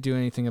 I can't do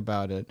anything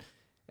about it.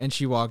 and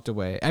she walked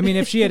away. I mean,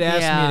 if she had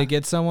asked me to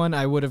get someone,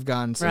 I would have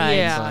gone. Right.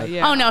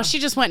 Yeah. Oh no, she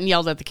just went and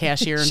yelled at the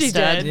cashier She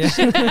instead.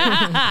 did.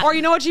 Or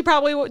you know what she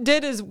probably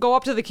did is go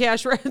up to the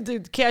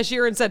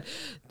cashier and said,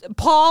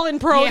 Paul in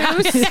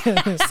produce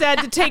said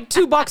to take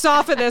 $2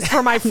 off of this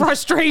for my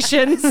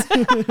frustrations.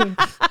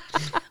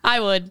 I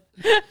would.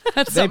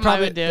 That's something I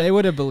would do. They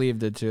would have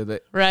believed it too.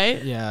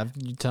 Right? Yeah, if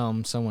you tell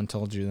them someone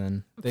told you,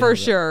 then For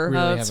sure.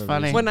 Really That's have a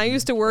funny. reason. When I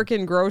used to work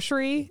in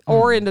grocery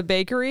or in the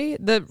bakery,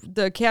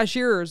 the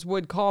cashiers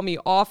would call me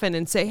often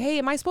and say, hey,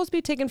 am I supposed to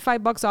be taking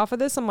 $5 off of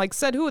this? I'm like,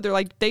 said who? They're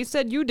like, they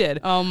said you did.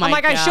 Oh my I'm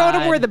like, I showed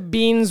them God. where the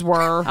beans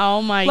were.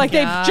 Oh my like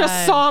God. they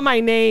just saw my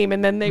name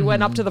and then they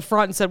went up to the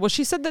front and said, well,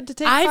 she said that to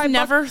take $5. I've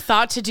never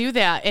thought to do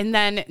that. And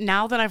then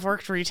now that I've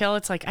worked retail,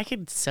 it's like I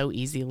could so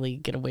easily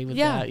get away with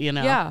that, you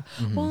know? Yeah.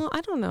 Well,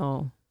 I don't know.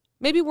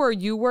 Maybe where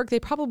you work, they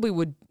probably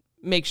would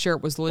make sure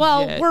it was legit.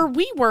 Well, where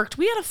we worked,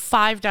 we had a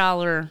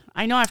 $5.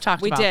 I know I've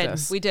talked about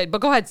this. We did.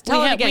 But go ahead.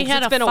 Tell it again. We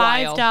had it's been a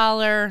while.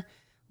 $5,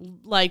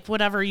 like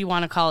whatever you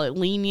want to call it,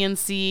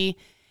 leniency.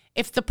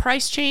 If the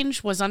price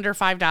change was under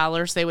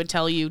 $5, they would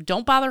tell you,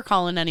 don't bother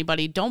calling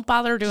anybody. Don't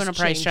bother doing a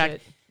price change check.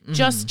 it.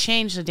 Just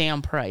change the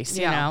damn price,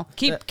 you know?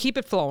 Keep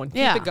it flowing.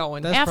 Yeah. Keep it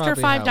going. That's After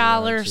probably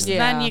how it $5, works,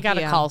 then yeah. you got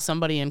to Yeah. call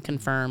somebody and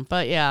confirm.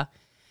 But yeah.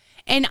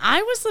 And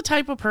I was the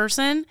type of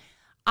person,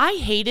 I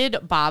hated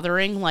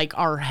bothering like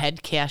our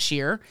head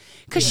cashier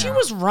because she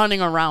was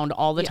running around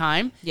all the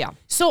time. Yeah.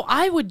 So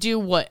I would do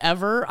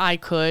whatever I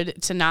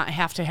could to not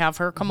have to have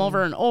her come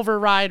over and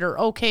override or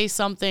okay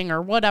something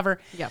or whatever.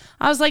 Yeah.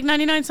 I was like,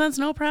 99 cents,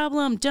 no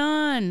problem.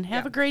 Done.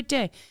 Have a great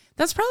day.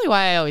 That's probably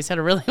why I always had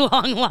a really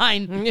long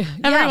line. Yeah.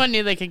 Everyone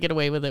knew they could get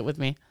away with it with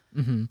me.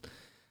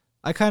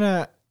 I kind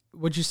of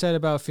what you said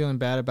about feeling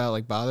bad about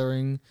like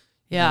bothering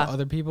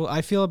other people.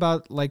 I feel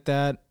about like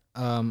that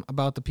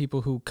about the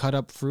people who cut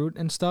up fruit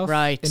and stuff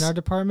in our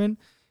department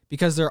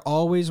because they're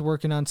always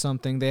working on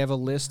something. They have a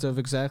list of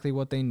exactly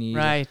what they need.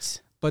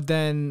 Right. But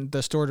then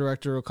the store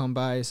director will come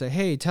by and say,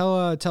 "Hey,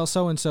 tell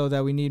so and so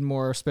that we need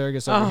more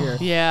asparagus over here."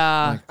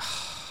 Yeah.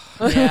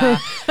 Yeah.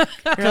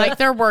 You're like,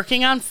 they're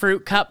working on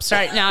fruit cups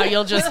right now.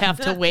 You'll just have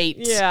to wait.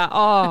 Yeah.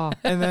 Oh.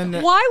 And then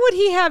Why would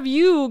he have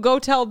you go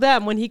tell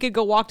them when he could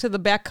go walk to the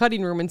back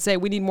cutting room and say,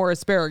 we need more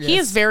asparagus? He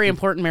is very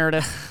important,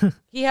 Meredith.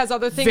 He has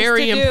other things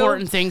Very to do.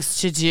 important things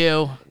to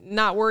do.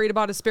 Not worried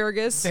about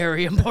asparagus.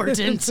 Very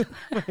important.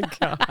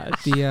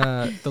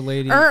 the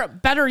lady. Or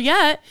better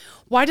yet,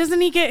 why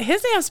doesn't he get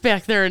his ass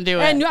back there and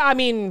do it? And I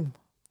mean,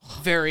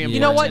 very important.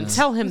 you know what?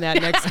 Tell him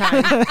that next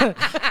time.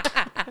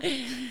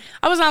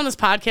 I was on this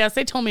podcast.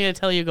 They told me to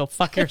tell you, go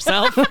fuck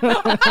yourself.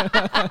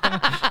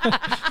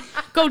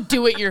 Go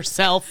do it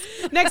yourself.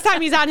 Next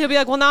time he's on, he'll be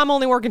like, well, now I'm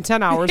only working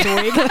 10 hours a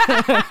week.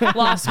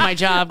 Lost my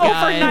job,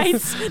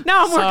 guys. Overnights.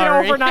 Now I'm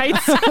Sorry. working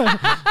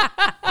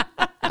overnights.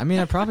 I mean,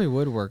 I probably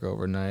would work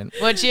overnight.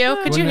 Would you?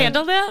 Could you Wouldn't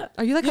handle that?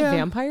 Are you like a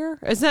vampire?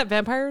 Isn't that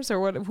vampires or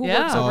what? Who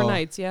Yeah. works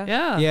overnights? Yeah.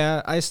 Yeah.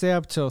 Yeah, I stay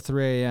up till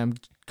 3 a.m.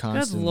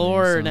 constantly. Good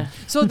Lord.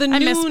 So the I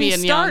miss noon being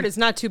start young. is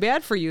not too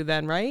bad for you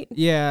then, right?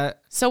 Yeah,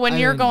 So when I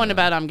you're mean, going to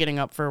bed, I'm getting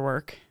up for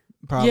work.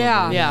 probably.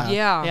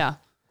 Yeah.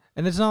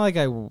 And it's not like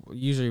I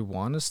usually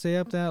want to stay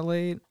up that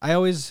late. I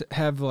always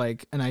have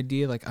like an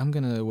idea, like I'm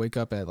gonna wake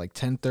up at like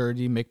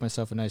 10:30, make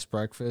myself a nice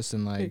breakfast,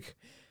 and like,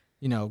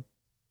 you know,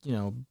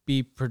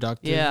 be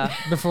productive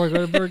before I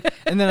go to work.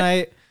 And then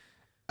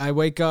I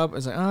wake up. I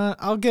was like,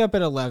 I'll get up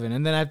at 11,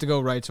 and then I have to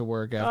go right to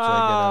work after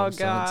I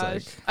get up. So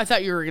it's like, I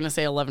thought you were going to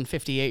say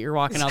 11:58. You're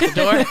walking out the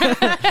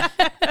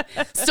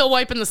door. Still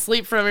wiping the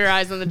sleep from your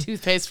eyes and the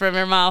toothpaste from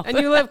your mouth. And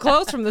you live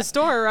close from the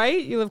store,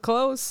 right? You live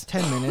close.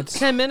 10 minutes.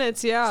 10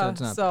 minutes, yeah.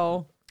 So it's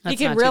So he That's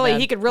could not too really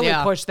bad. he could really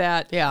Yeah. push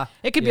that. Yeah.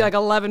 It could be like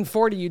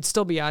 11:40. You'd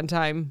still be on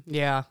time.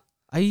 Yeah.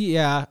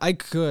 I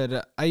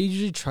could. I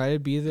usually try to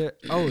be there.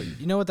 Oh,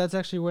 you know what? That's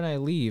actually when I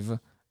leave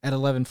at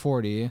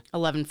 11:40.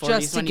 11:40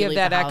 Just is to when you give leave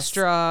that the house.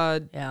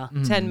 extra Yeah.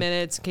 10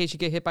 minutes in case you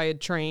get hit by a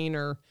train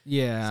or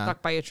Yeah.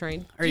 stuck by a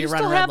train. Or Do you you run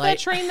still a red have light. that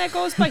train that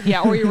goes by?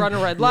 Yeah, or you run a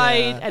red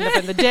light, end up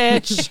in the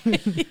ditch.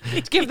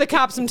 Give the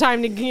cops some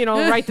time to,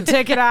 write the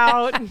ticket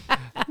out.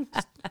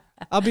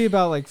 I'll be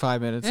about like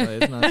 5 minutes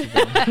late. It's not too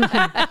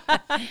bad.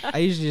 I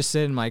usually just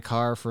sit in my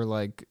car for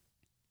like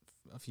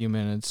a few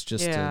minutes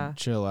just to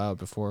chill out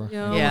before. You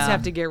almost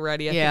have to get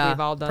ready. I think we've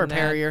all done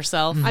Prepare that.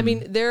 yourself. I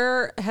mean,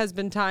 there has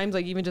been times,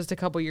 like even just a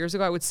couple years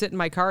ago, I would sit in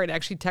my car and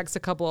actually text a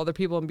couple other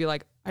people and be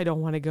like, I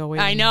don't want to go in.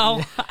 I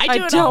know. I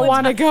don't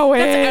want to go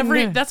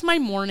in. That's my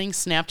morning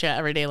Snapchat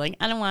every day. Like,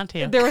 I don't want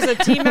to. There was a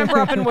team member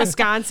up in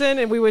Wisconsin,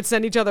 and we would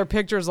send each other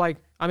pictures like,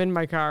 I'm in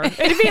my car.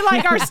 It'd be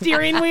like our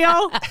steering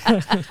wheel.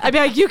 I'd be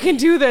like, you can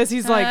do this.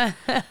 He's like,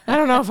 I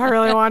don't know if I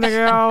really want to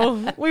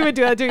go. We would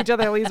do that to each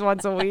other at least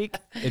once a week.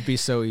 It'd be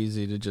so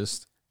easy to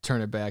just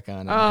turn it back on.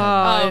 And Oh,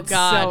 Oh,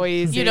 God. so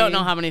easy. You don't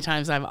know how many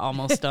times I've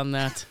almost done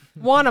that.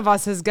 One of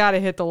us has got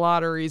to hit the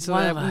lottery so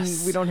One that of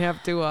us. we don't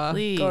have to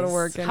Please. go to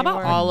work How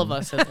anymore. about all of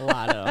us at the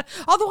lotto?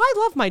 Although I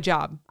love my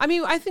job. I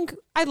mean, I think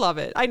I love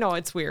it. I know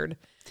it's weird.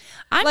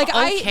 I'm Like,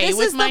 okay this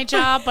with is my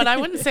job, but I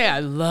wouldn't say I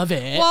love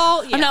it.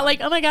 Well, I'm not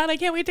like, oh my God, I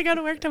can't wait to go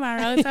to work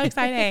tomorrow. It's so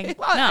exciting.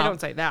 Well, no, I don't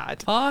say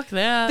that. Fuck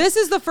that. This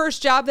is the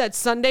first job that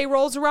Sunday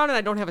rolls around and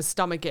I don't have a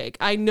stomach ache.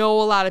 I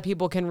know a lot of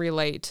people can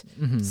relate.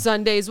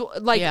 Sundays,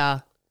 like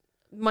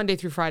Monday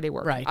through Friday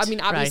work. Right. I mean,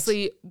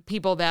 obviously,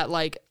 people that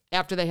like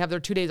after they have their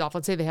 2 days off,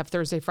 let's say they have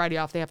Thursday, Friday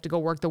off, they have to go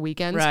work the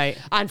weekends. Right.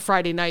 On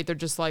Friday night, they're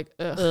just like,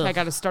 I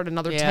got to start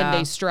another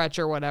 10-day stretch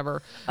or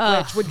whatever,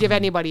 which would give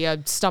anybody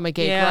a stomach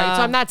ache, right?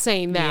 So I'm not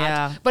saying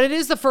that, but it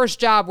is the first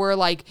job where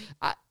like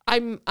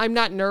I'm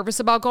not nervous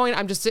about going.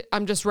 I'm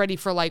just ready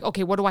for like,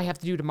 okay, what do I have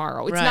to do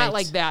tomorrow? It's not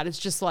like that. It's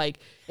just like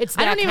it's.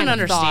 That I don't even kind of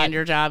understand thought.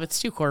 your job.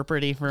 It's too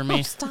corporate-y for me.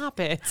 Oh, stop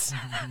it.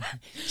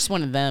 Just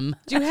one of them.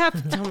 Do you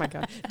have? Oh my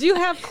God. Do you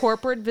have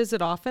corporate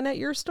visit often at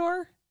your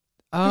store?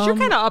 Because you're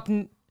kind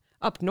of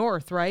up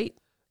north, right?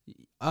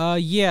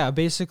 Yeah,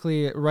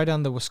 basically right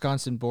on the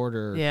Wisconsin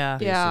border. Yeah.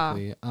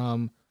 Basically.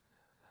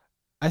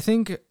 I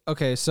think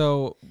okay,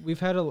 so we've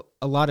had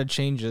a lot of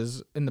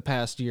changes in the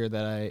past year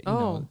that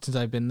since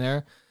I've been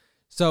there.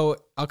 So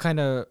I'll kind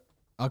of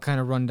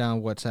run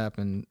down what's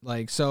happened.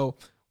 Like, so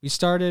we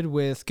started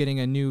with getting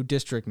a new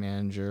district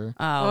manager.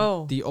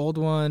 Oh. The old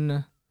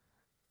one,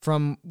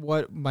 from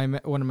what one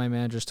of my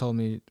managers told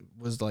me,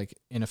 was like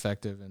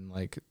ineffective and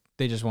like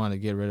they just wanted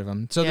to get rid of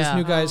him. So this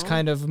new guy's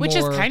kind of Which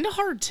is kind of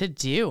hard to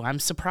do. I'm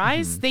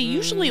surprised. They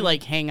usually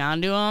like hang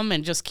on to them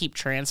and just keep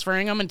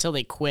transferring them until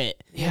they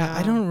quit. Yeah,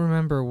 I don't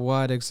remember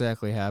what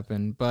exactly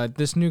happened, but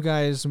this new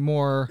guy is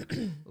more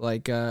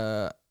like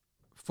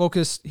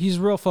focused. He's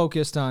real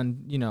focused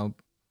on,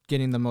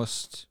 getting the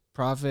most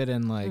profit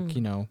and like,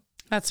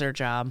 That's their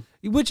job.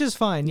 which is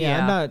fine.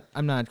 Yeah, Yeah.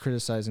 I'm not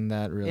criticizing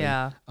that really.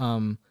 Yeah.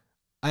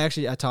 I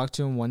talked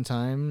to him one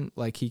time,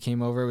 like he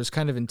came over. It was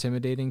kind of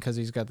intimidating because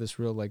he's got this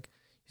real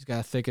he's got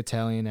a thick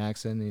Italian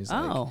accent.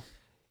 And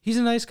he's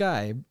a nice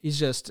guy. He's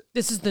just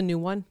This is the new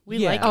one. We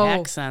like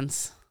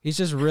accents. he's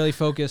just really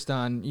focused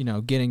on,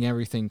 getting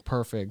everything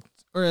perfect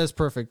or as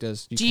perfect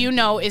as you Do can you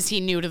know, is he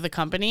new to the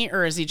company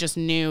or is he just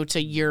new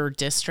to your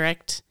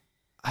district?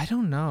 I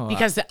don't know.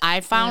 Because I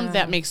found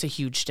that makes a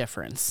huge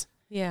difference.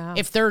 Yeah.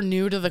 If they're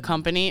new to the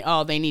company,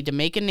 they need to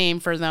make a name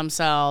for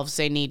themselves.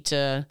 They need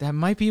to. That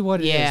might be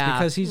what it is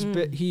because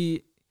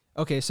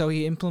Mm. so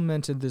he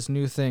implemented this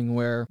new thing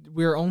where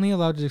we're only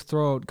allowed to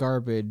throw out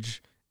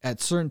garbage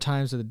at certain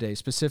times of the day,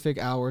 specific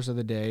hours of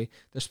the day.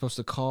 They're supposed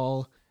to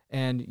call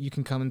and you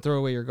can come and throw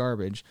away your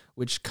garbage,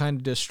 which kind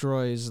of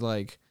destroys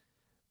like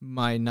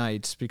my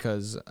nights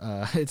because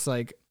it's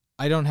like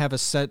I don't have a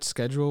set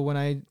schedule when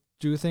I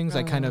do things.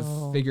 I kind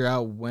of figure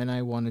out when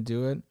I want to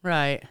do it.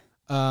 Right.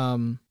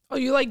 Oh,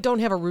 you like don't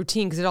have a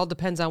routine because it all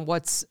depends on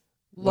what's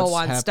low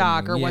on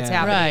stock or what's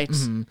happening. Right.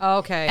 Mm-hmm.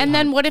 Okay. And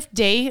then what if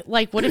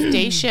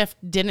day shift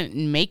didn't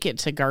make it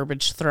to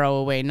garbage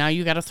throwaway? Now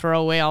you got to throw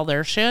away all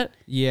their shit?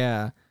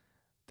 Yeah.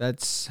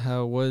 That's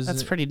how it was.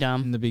 That's pretty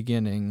dumb. In the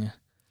beginning.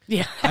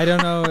 Yeah. I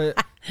don't know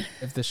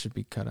if this should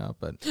be cut out,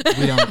 but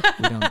we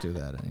don't do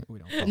that. We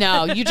don't.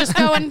 No, you just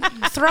go and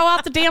throw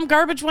out the damn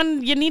garbage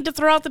when you need to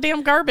throw out the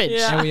damn garbage.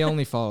 Yeah. And we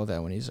only follow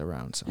that when he's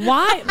around. So.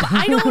 Why?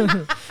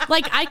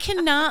 I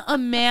cannot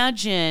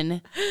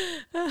imagine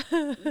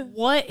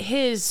what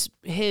his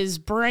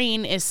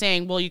brain is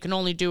saying. Well, you can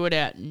only do it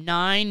at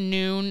 9,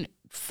 noon,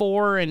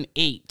 4, and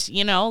 8.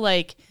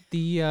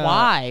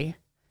 Why?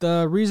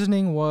 The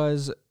reasoning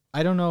was,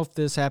 I don't know if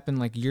this happened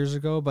like years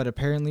ago, but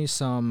apparently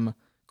some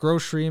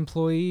grocery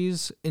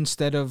employees,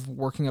 instead of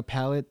working a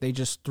pallet, they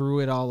just threw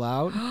it all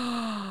out.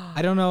 I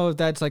don't know if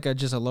that's like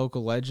just a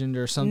local legend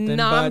or something.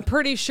 No, but I'm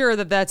pretty sure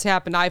that's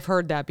happened. I've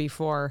heard that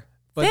before.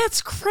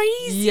 That's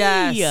crazy.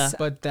 Yes.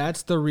 But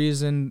that's the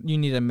reason you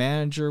need a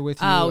manager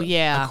with you. Oh,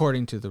 yeah.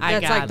 According to the rules.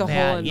 That's like the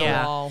hole in the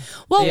wall.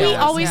 Well, we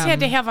always had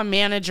to have a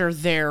manager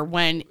there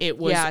when it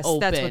was open.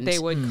 That's what they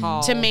would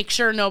call. To make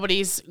sure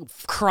nobody's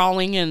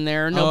crawling in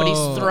there, nobody's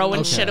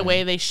throwing shit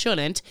away they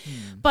shouldn't.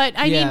 But,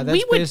 I mean,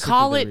 we would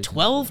call it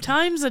 12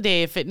 times a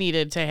day if it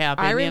needed to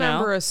happen. I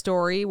remember a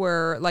story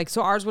where,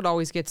 so ours would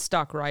always get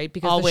stuck, right?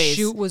 Because the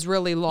chute was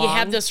really long. You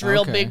had this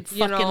real big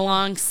fucking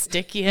long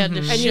stick you had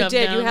to shove and you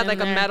did. down You had like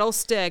in a there. metal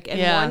stick. And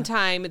one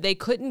time they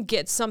couldn't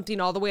get something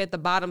all the way at the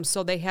bottom,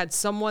 so they had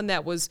someone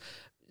that was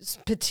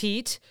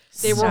petite.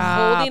 They were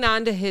holding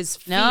on to his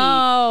feet.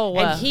 No.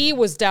 And he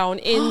was down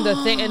in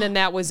the thing, and then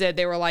that was it.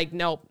 They were like,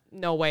 nope,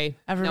 no way.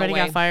 Everybody no way.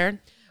 got fired?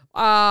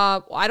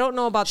 I don't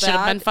know about Should that.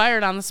 have been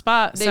fired on the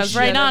spot. They Says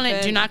right should on have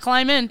it, do been. not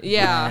climb in.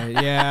 Yeah.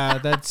 Yeah,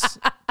 that's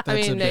I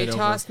mean, a they bit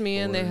tossed me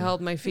in, they overboard.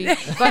 held my feet.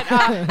 But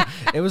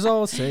It was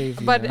all safe.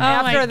 but know?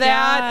 after my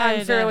that, I'm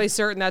God. fairly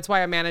certain that's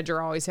why a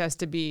manager always has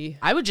to be.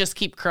 I would just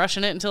keep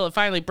crushing it until it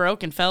finally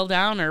broke and fell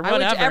down or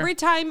whatever. Every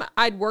time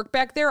I'd work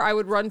back there, I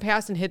would run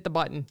past and hit the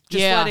button.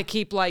 Just Yeah. let it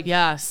keep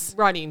Yes.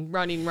 running.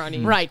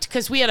 Right,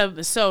 because we had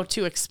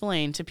to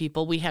explain to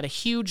people, we had a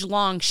huge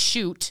long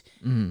chute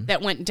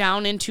that went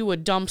down into a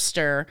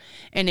dumpster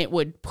and it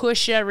would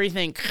push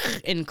everything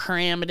and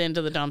cram it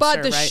into the dumpster.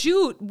 But the right?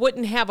 chute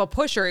wouldn't have a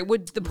pusher.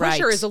 The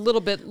pusher Right. is a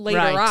little bit later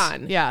Right.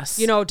 on. Yes.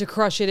 To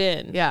crush it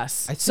in.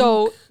 Yes. I think,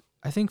 So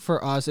I think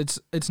for us,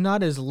 it's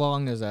not as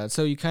long as that.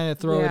 So you kind of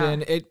throw it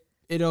in.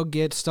 It'll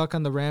get stuck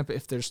on the ramp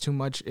if there's too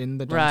much in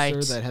the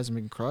dumpster that hasn't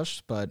been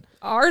crushed. But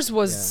ours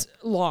was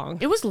long.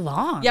 It was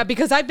long. Yeah,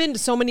 because I've been to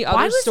so many other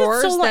Why was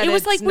stores. It so long? That it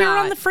was it's like we were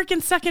on not. the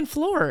freaking second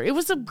floor. It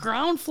was a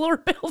ground floor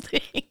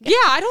building. Yeah,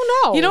 I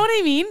don't know. You know what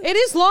I mean? It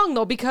is long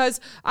though, because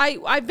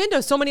I've been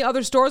to so many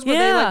other stores where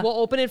they like will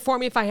open it for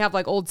me if I have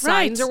like old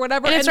signs or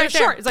whatever, and it's they're right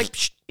there. short. It's like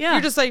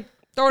you're just like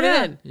throwing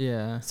it in.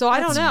 Yeah. So I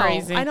don't know.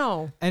 Crazy. I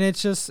know. And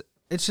it's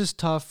just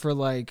tough for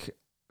like,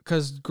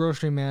 because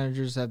grocery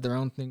managers have their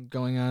own thing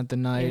going on at the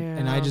night,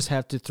 and I just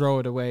have to throw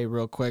it away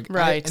real quick.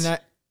 Right.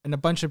 And a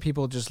bunch of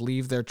people just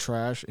leave their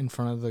trash in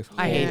front of the.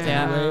 I hate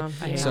that.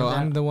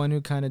 I'm the one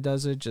who kind of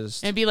does it.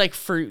 Just it'd be like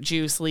fruit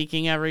juice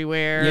leaking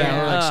everywhere.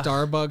 Yeah, or like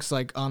Starbucks,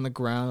 like on the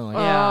ground. Like,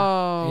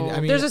 I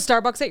mean, there's a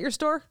Starbucks at your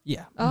store?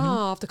 Yeah. Oh,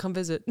 I'll have to come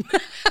visit.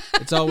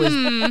 It's always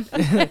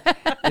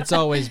it's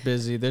always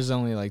busy. There's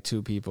only like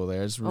 2 people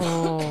there. It's gosh,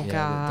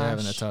 they're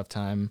having a tough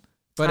time.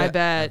 But I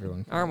bet,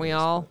 aren't we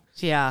all?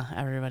 Yeah,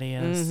 everybody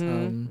is.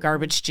 Mm-hmm.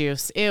 Garbage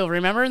juice. Ew,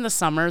 remember in the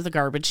summer, the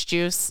garbage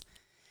juice?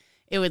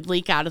 It would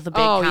leak out of the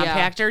big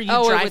compactor.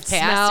 Yeah. You drive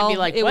past and be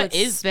like, what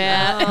is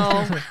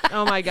that?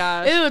 Oh my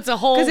gosh. Ew, it's a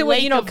whole because it would,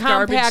 lake of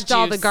compact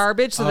all the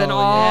garbage, so then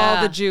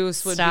all the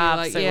juice would be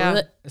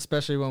like,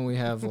 Especially when we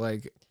have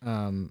like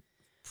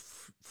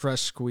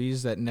fresh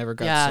squeeze that never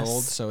got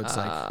sold, so it's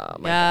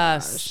like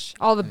gosh.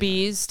 All the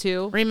bees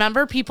too.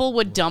 Remember, people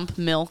would dump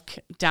milk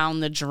down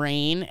the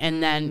drain,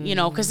 and then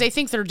because they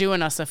think they're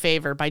doing us a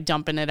favor by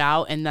dumping it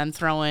out and then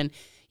throwing,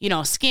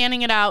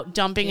 scanning it out,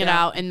 dumping it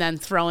out, and then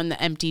throwing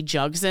the empty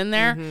jugs in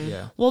there.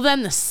 Yeah. Well,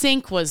 then the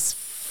sink was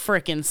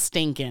freaking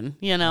stinking,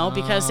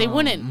 because they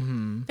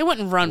wouldn't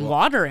run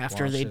water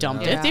after they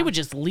dumped it. They would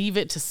just leave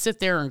it to sit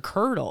there and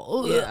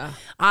curdle. Ugh. Yeah.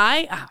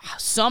 I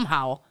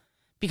somehow,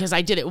 because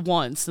I did it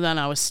once, then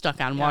I was stuck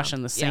on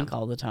washing the sink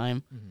all the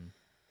time.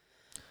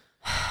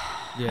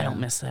 I don't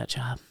miss that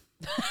job.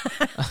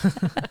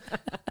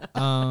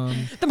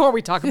 The more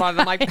we talk about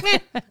it, I'm like,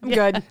 I'm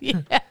good.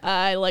 Yeah,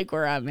 I like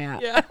where I'm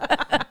at. Yeah.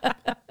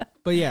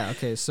 But yeah,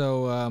 okay.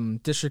 So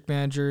district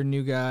manager,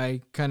 new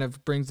guy, kind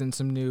of brings in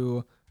some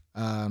new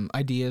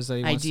ideas that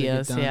he wants to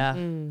get done. Yeah.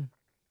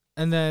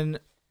 And then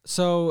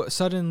so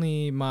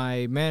suddenly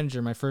my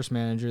first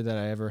manager that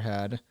I ever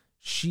had,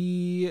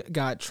 she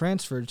got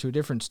transferred to a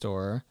different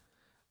store.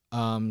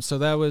 So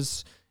that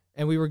was,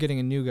 and we were getting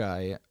a new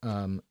guy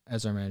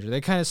as our manager.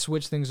 They kind of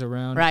switched things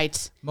around.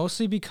 Right.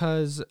 Mostly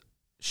because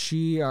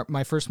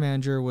my first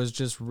manager was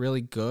just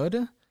really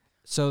good.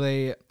 So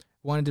they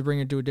wanted to bring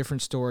her to a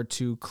different store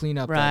to clean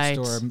up that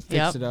store,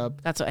 fix it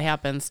up. That's what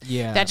happens.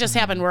 Yeah. That just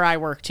happened where I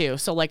work too.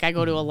 So like I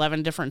go to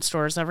 11 different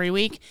stores every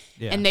week,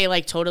 and they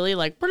like totally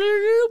like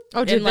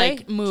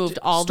moved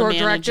all store the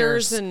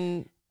managers directors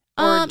and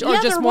or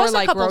just there more was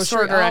like a couple grocery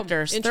store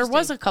directors. There interesting.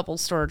 was a couple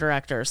store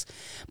directors,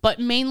 but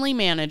mainly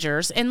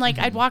managers. And like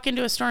I'd walk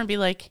into a store and be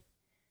like,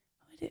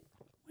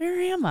 where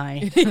am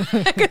I?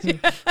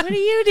 What are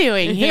you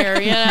doing here?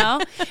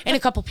 And a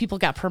couple people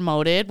got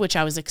promoted, which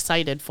I was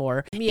excited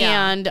for.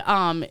 Yeah.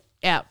 And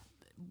at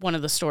one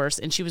of the stores,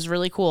 and she was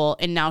really cool.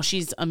 And now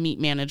she's a meat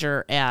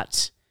manager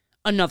at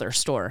another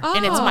store,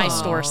 and it's my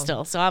store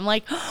still. So I'm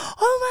like,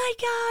 oh my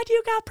God,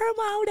 you got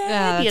promoted.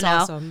 Yeah,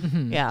 that's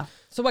awesome. Yeah.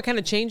 So what kind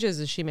of changes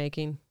is she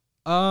making?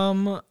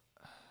 Or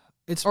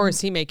is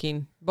he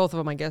making? Both of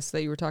them, I guess,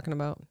 that you were talking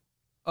about.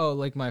 Oh,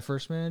 like my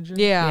first manager?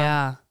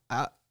 Yeah.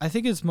 I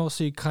think it's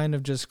mostly kind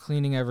of just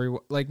cleaning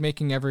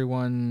making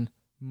everyone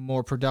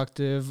more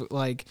productive.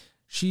 Like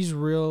she's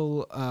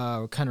real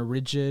kind of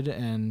rigid,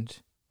 and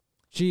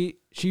she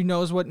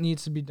knows what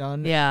needs to be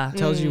done. Yeah.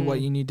 Tells you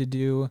what you need to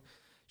do.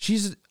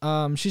 She's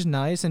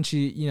nice, and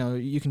she,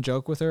 you can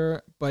joke with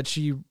her, but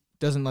she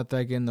doesn't let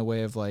that get in the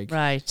way of like,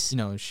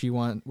 she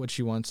what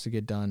she wants to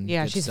get done.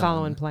 Yeah, she's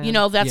following plan.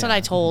 That's what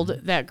I told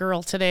that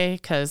girl today,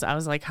 because I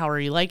was like, how are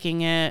you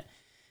liking it?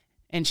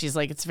 And she's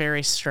like, it's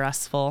very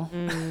stressful.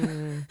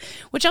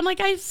 Which I'm like,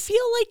 I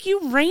feel like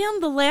you ran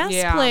the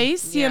last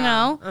place, you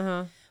know?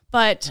 Uh-huh.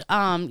 But,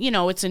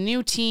 it's a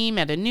new team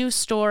at a new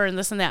store and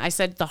this and that. I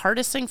said the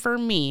hardest thing for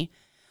me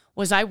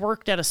was I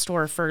worked at a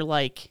store for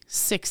like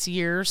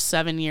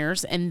 7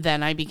 years, and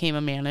then I became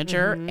a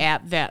manager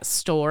at that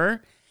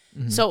store.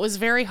 Mm-hmm. So it was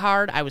very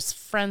hard. I was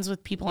friends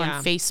with people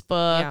on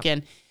Facebook,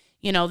 and,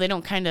 they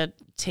don't kind of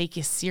take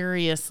you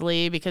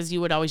seriously because you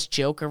would always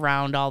joke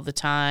around all the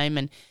time.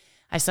 And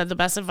I said the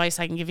best advice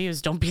I can give you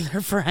is don't be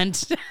their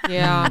friend.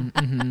 Yeah.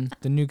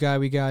 The new guy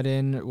we got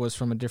in was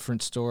from a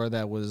different store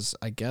that was,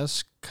 I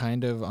guess,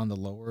 kind of on the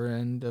lower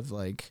end of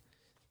like,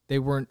 they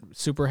weren't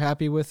super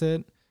happy with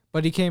it.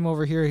 But he came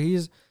over here.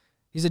 He's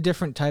a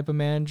different type of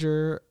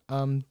manager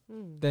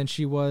than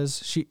she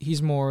was.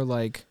 He's more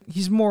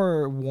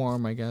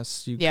warm, I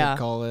guess you could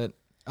call it.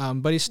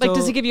 But he's still like,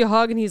 does he give you a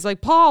hug and he's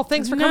like, Paul,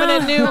 thanks for coming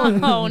in new.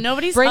 No,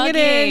 nobody's bring hugging.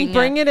 it in,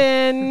 bring it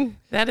in.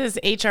 That is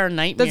HR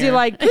nightmare. Does he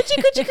like coochie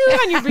coochie coo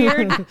on your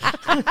beard?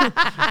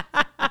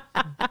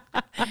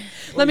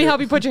 Let me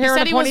help you put your hair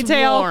in a He said he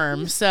ponytail. was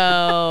warm,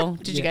 so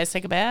did you guys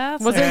take a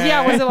bath? Was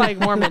it like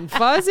warm and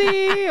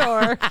fuzzy,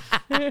 or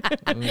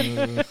do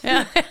you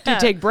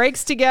take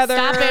breaks together?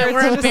 Stop it!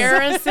 We're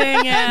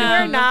embarrassing him.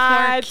 We're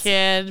not. Poor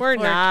kid. We're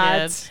Poor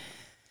not. kid.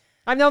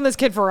 I've known this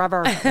kid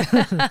forever.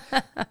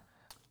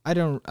 I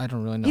don't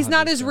really know. He's how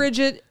not to as say.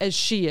 rigid as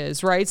she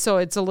is, right? So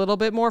it's a little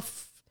bit more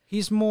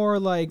He's more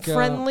like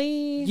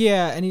friendly.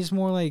 Yeah, and he's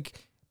more like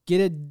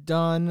get it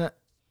done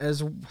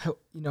as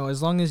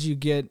long as you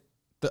get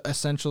the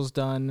essentials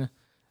done.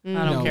 I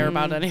don't care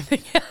about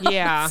anything else.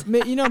 Yeah.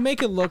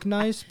 Make it look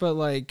nice, but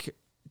like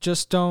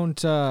just don't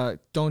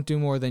do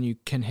more than you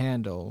can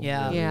handle.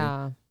 Yeah. really.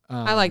 Yeah.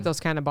 I like those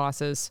kind of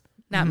bosses.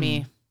 Not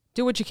me.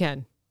 Do what you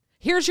can.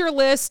 Here's your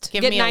list.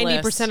 Give Get me a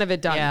 90% list. of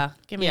it done. Yeah,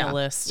 give me a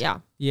list. Yeah.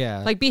 Yeah.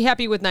 Like be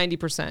happy with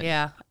 90%.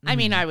 Yeah. I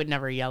mean, I would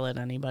never yell at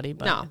anybody,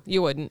 but No,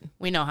 you wouldn't.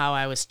 we know how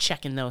I was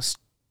checking those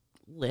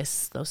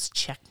lists, those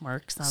check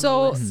marks on the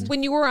So list.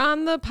 when you were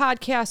on the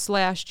podcast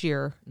last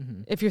year,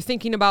 if you're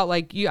thinking about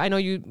like I know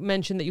you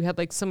mentioned that you had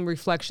like some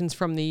reflections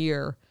from the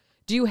year.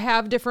 Do you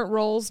have different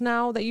roles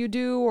now that you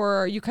do, or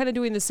are you kind of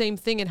doing the same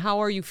thing? And how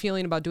are you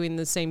feeling about doing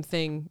the same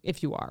thing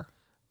if you are?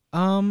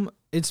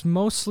 It's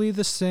mostly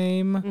the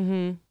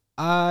same.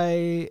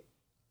 I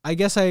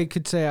guess I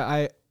could say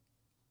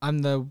I'm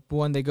the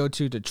one they go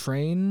to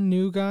train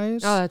new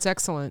guys. Oh, that's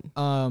excellent.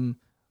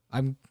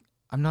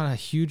 I'm not a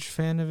huge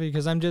fan of it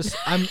because I'm just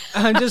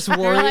They're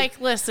worried. like,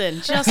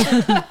 listen, just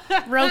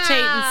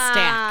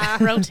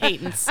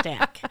rotate and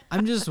stack.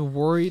 I'm just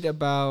worried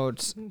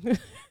about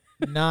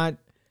not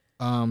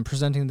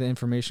presenting the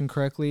information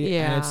correctly.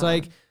 Yeah.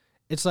 And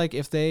it's like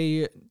if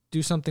they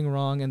do something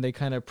wrong and they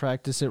kind of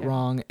practice it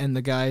wrong, and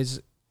the guys,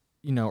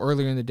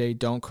 earlier in the day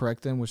don't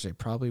correct them, which they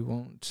probably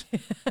won't.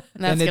 And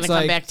that's And going it's to come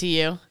like- back to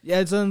you. Yeah,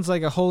 it sounds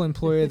like a whole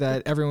employer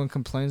that everyone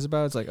complains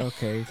about. It's like,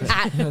 okay.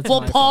 that's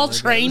Well, my Paul fault, I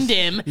guess. trained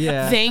him.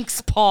 Yeah.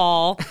 Thanks,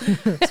 Paul.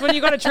 So when you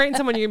go to train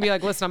someone, you're going to be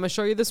like, listen, I'm going to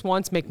show you this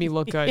once, make me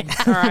look good.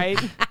 All right.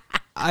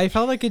 I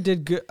felt like it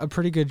did a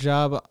pretty good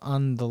job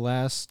on the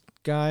last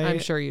guy. I'm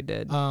sure you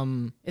did.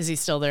 Is he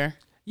still there?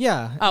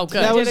 Yeah. Oh,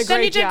 good. That was, did a Then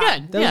you great did job.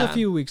 good. that Yeah. was a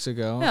few weeks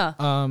ago.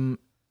 Yeah.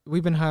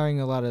 We've been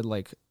hiring a lot of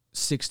like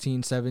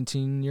 16,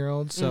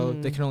 17-year-olds, so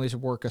they can only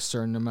work a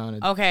certain amount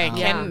of Okay,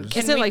 hours.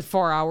 can Is it we- like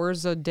 4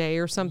 hours a day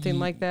or something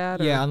like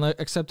that? Or? Yeah,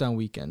 except on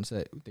weekends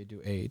that they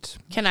do 8.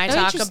 Can I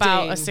talk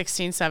about a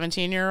Interesting. 16,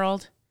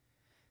 17-year-old?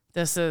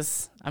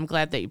 I'm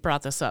glad that you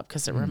brought this up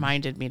because it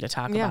reminded me to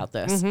talk about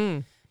this.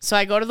 So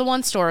I go to the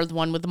one store, the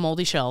one with the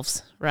moldy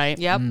shelves, right?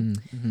 Yep.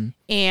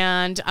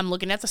 And I'm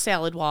looking at the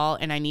salad wall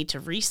and I need to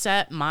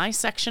reset my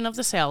section of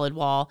the salad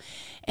wall.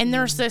 And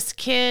there's this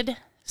kid,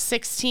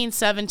 16,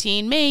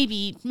 17,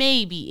 maybe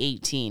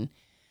 18,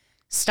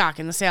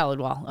 stocking the salad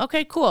wall.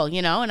 Okay, cool,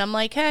 and I'm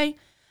like, hey,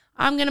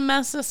 I'm going to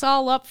mess this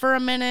all up for a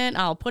minute.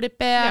 I'll put it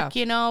back,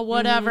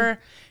 whatever.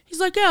 He's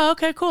like, yeah,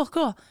 okay,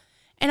 cool.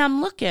 And I'm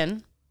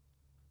looking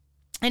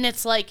and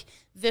it's like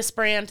this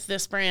brand,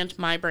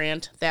 my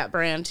brand, that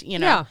brand,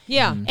 Yeah.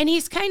 Yeah. And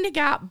he's kind of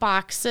got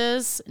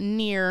boxes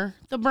near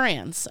the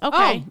brands.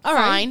 Okay, Oh, all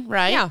right. fine,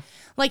 right? Yeah.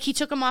 Like he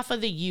took them off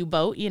of the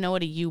U-boat. You know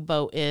what a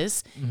U-boat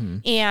is?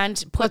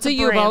 And put What's the a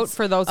U-boat brands-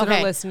 for those that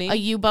are listening? A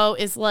U-boat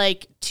is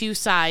like 2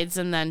 sides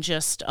and then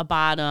just a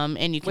bottom,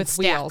 and you can With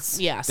stack, wheels.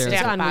 Yeah, They're-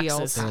 stack on boxes.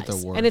 wheels. They're the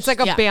size. worst. And it's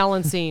like a Yeah.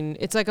 balancing.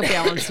 It's like a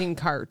balancing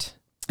cart.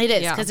 It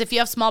is, Yeah. because if you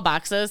have small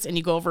boxes and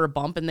you go over a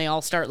bump and they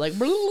all start like,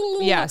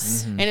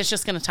 Yes. and it's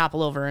just going to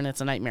topple over and it's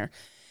a nightmare.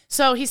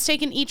 So he's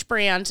taken each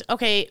brand.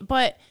 Okay,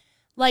 but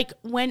like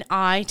when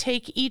I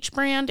take each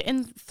brand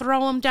and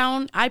throw them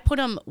down, I put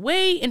them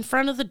way in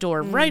front of the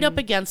door, right up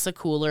against the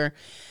cooler.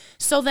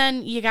 So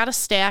then you got to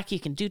stack. You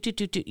can do.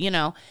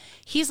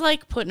 He's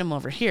like putting them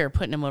over here,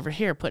 putting them over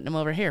here, putting them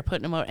over here,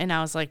 putting them over. And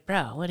I was like,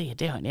 bro, what are you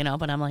doing?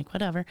 But I'm like,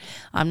 whatever.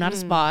 I'm not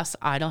his boss.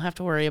 I don't have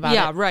to worry about it.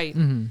 Yeah, right.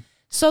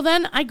 So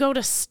then I go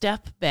to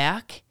step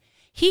back.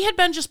 He had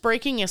been just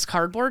breaking his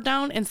cardboard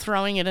down and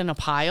throwing it in a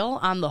pile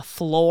on the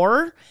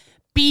floor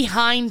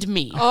behind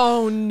me.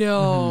 Oh,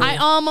 no. I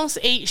almost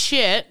ate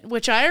shit,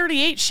 which I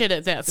already ate shit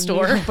at that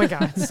store. Oh, my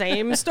God.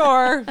 Same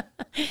store.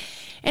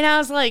 And I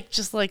was like,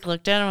 just like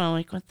looked at him. I'm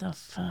like, what the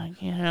fuck,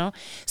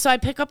 So I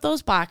pick up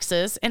those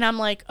boxes and I'm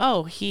like,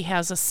 oh, he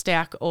has a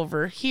stack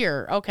over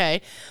here.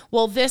 Okay.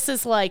 Well, this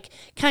is like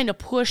kind of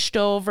pushed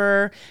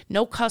over.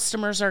 No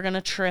customers are going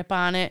to trip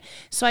on it.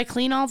 So I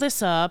clean all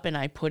this up and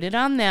I put it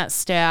on that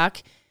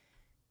stack.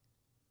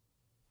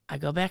 I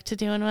go back to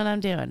doing what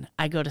I'm doing.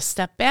 I go to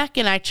step back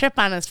and I trip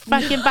on his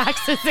fucking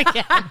boxes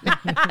again.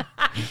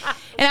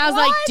 And I was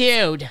like,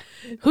 dude,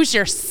 who's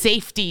your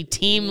safety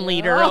team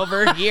leader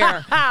over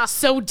here?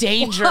 So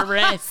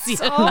dangerous.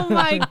 Oh,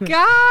 my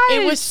God.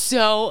 It was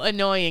so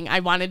annoying. I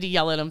wanted to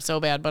yell at him so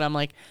bad, but I'm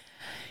like,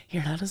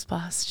 you're not his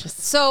boss. Just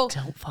So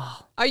don't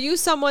fall. are you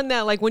someone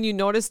that like when you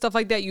notice stuff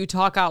like that, you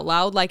talk out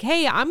loud like,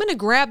 hey, I'm going to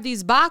grab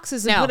these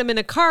boxes and No. put them in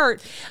a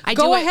cart. I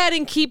Go do it- ahead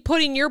and keep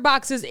putting your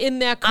boxes in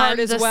that cart I'm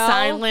as the well.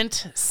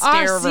 silent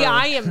starer. See,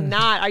 I am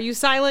not. Are you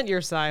silent?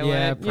 You're silent.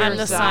 Yeah, You're I'm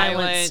the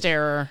silent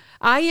starer.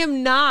 I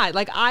am not.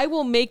 Like, I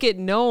will make it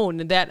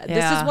known that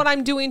this is what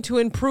I'm doing to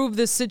improve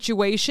this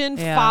situation.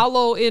 Yeah.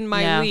 Follow in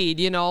my lead,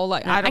 you know?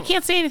 Like, I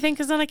can't say anything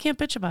because then I can't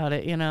bitch about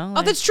it, you know?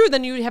 Like, that's true.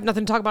 Then you have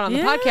nothing to talk about on the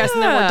podcast,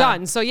 and then we're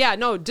done. So, yeah,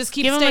 no, just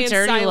keep staying him a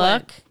dirty silent.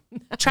 look.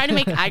 Try to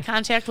make eye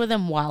contact with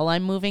him while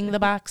I'm moving the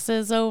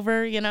boxes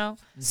over, you know?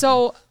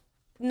 So...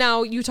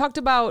 Now, you talked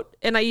about,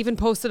 and I even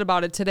posted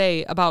about it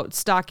today, about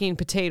stocking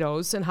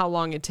potatoes and how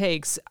long it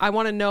takes. I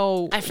want to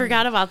know. I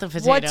forgot about the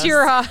potatoes. What's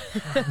your...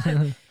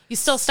 You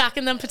still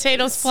stocking them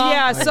potatoes, Paul?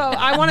 Yeah, so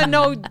I want to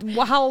know,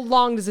 how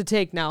long does it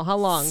take now? How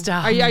long?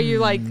 Stop. Are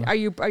you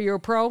a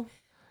pro?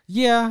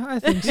 Yeah, I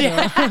think so.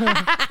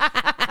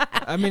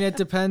 I mean, it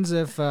depends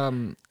if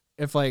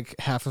like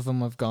half of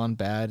them have gone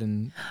bad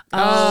and stink,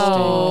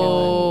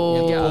 and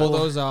then you have to pull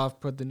those off,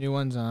 put the new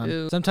ones on.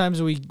 Ew.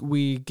 Sometimes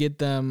we get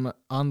them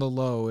on the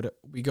load.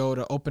 We go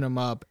to open them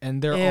up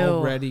and they're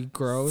already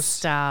gross.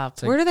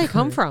 Stop. Like, where do they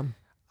come from?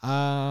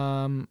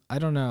 I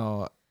don't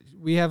know.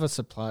 We have a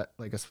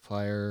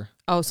supplier.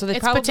 Oh, so it's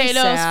probably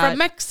potatoes from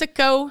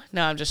Mexico.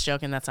 No, I'm just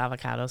joking. That's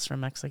avocados from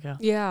Mexico.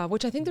 Yeah,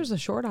 which I think there's a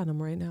short on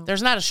them right now.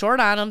 There's not a short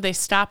on them. They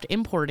stopped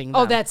importing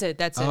them. Oh, that's it.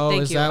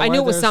 Thank you. I knew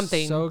it was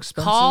something. So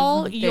expensive?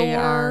 Call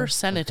your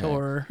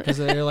senator. Because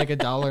they're like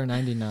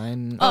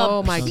 $1.99.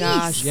 Oh my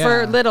gosh,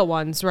 for little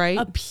ones, right?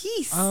 A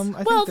piece.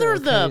 Well, they're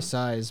the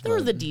size.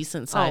 They're the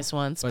decent size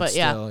ones, but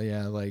still,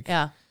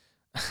 yeah.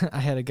 I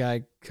had a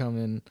guy come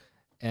in,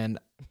 and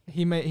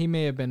he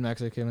may have been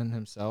Mexican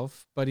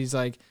himself, but he's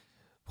like,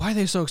 why are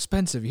they so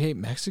expensive? You hate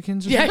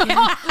Mexicans? Or something?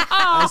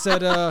 I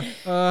said,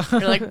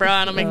 You're like, bro,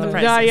 I don't make the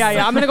prices.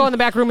 Yeah. I'm going to go in the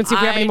back room and see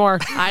if we have any more.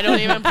 I don't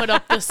even put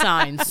up the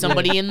signs.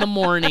 Somebody in the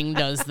morning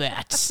does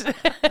that.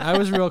 I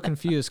was real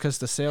confused because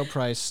the sale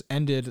price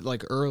ended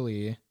like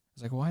early. I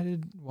was like, why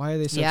are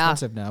they so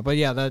expensive now? But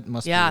yeah, that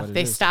must be what it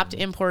they is. stopped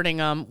importing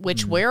them,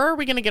 which where are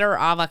we going to get our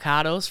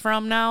avocados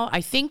from now?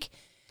 I think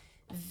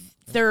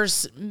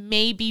there's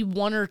maybe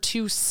 1 or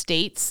 2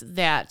 states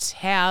that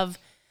have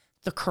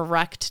the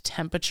correct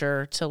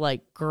temperature to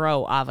like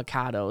grow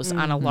avocados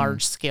on a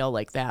large scale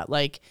like that.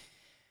 Like,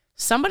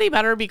 somebody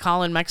better be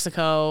calling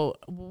Mexico.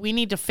 We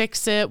need to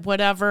fix it.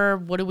 Whatever.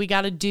 What do we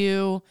got to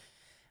do?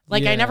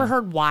 Like, I never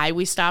heard why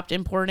we stopped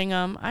importing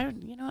them. I'm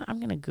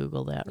going to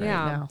Google that right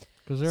now.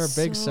 Because they're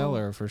a big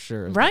seller for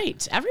sure.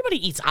 Right.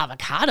 Everybody eats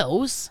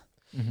avocados.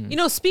 You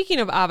know, speaking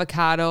of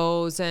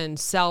avocados and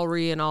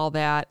celery and all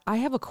that, I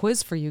have a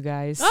quiz for you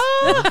guys.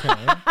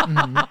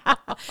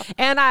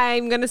 And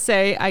I'm going to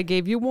say I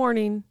gave you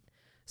warning.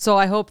 So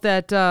I hope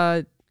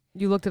that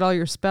you looked at all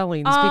your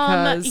spellings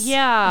because...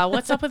 Yeah,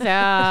 what's up with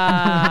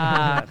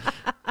that?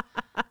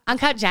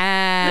 Uncut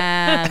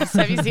Gems.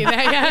 Have you seen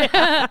that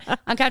yet?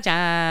 Uncut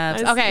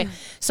Gems. Okay,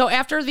 so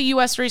after the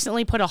U.S.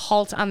 recently put a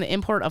halt on the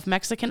import of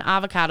Mexican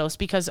avocados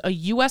because a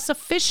U.S.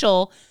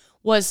 official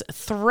was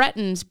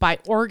threatened by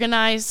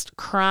organized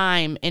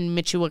crime in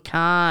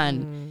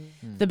Michoacan,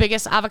 the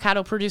biggest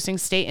avocado producing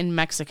state in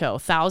Mexico.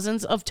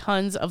 Thousands of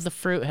tons of the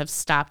fruit have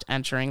stopped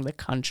entering the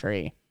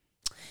country.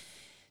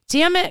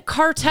 Damn it,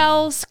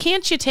 cartels.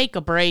 Can't you take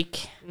a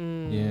break?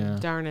 Yeah.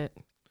 Darn it.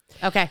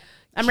 Okay.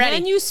 I'm ready.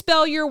 Can you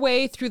spell your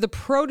way through the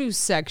produce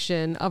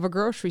section of a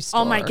grocery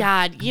store? Oh my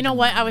God. You know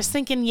what? I was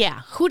thinking,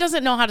 who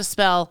doesn't know how to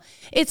spell?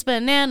 It's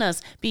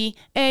bananas.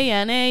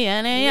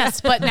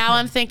 BANANAS. But now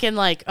I'm thinking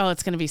like, oh,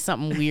 it's going to be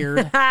something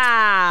weird.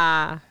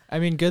 I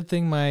mean, good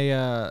thing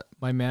my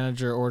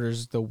manager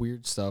orders the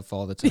weird stuff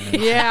all the time.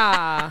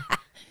 Yeah.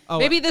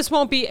 Maybe this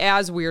won't be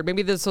as weird.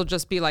 Maybe this will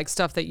just be like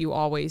stuff that you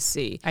always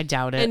see. I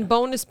doubt it. And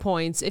bonus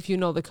points if you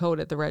know the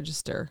code at the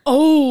register.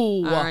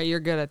 Oh. All right,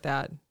 you're good at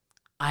that.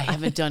 I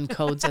haven't done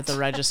codes at the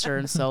register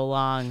in so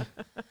long.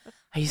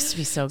 I used to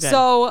be so good.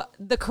 So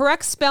the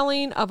correct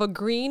spelling of a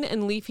green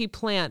and leafy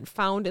plant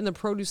found in the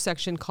produce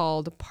section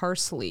called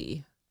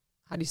parsley.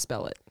 How do you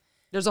spell it?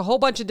 There's a whole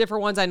bunch of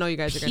different ones. I know you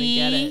guys are going to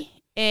get it.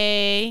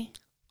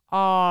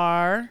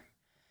 PARSLEY.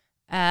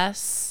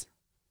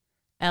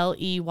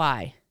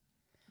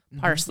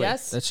 Parsley.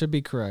 Yes. That should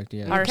be correct,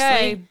 yeah. Parsley.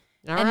 Okay.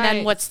 All and right.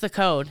 then what's the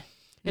code?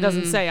 It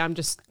doesn't say.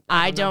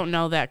 I don't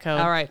know that code.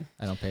 All right.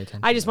 I don't pay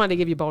attention. I just wanted to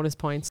give you bonus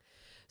points.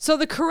 So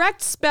the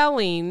correct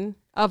spelling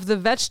of the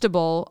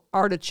vegetable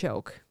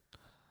artichoke.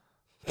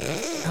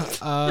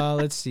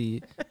 Let's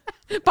see.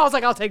 Paul's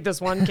like, I'll take this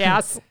one,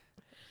 Cass.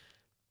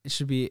 It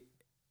should be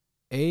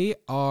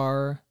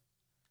ARTI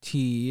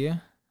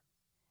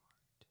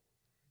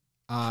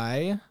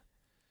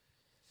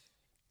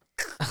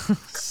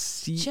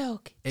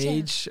CHOKE.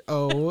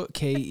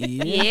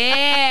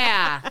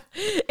 Yeah.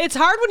 It's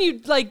hard when you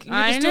like you're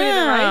just doing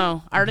it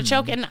right.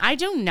 Artichoke, and I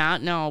do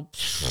not know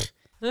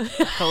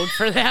code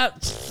for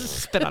that.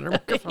 Spit on her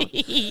microphone.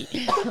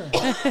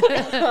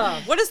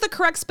 What is the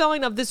correct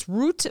spelling of this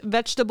root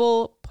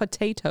vegetable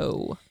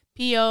potato?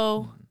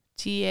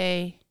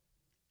 POTA.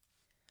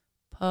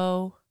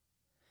 POTATO.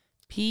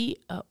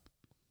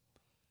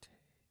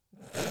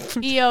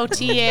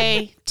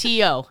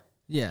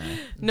 Yeah.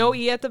 No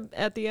E at the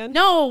end?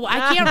 No,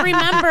 I can't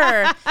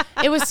remember.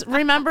 It was,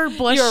 remember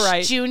Bush You're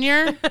right.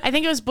 Jr.? I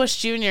think it was Bush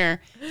Jr.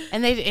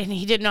 And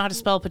he didn't know how to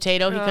spell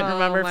potato. He couldn't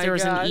remember if there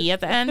was an E at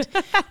the end.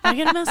 Are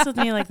you going to mess with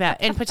me like that?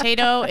 And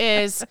potato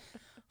is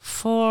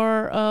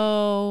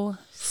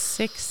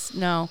 406.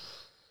 No.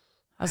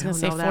 I was going to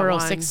say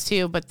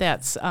 4062, but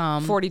that's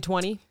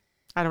 4020?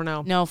 I don't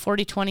know. No,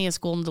 4020 is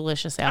Golden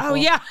Delicious apple. Oh,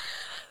 yeah.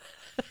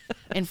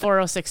 And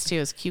 4062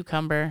 is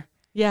cucumber.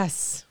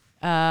 Yes.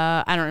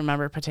 I don't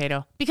remember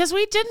potato because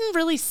we didn't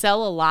really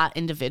sell a lot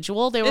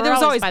individual. They were There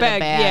was always by the bag.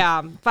 bag.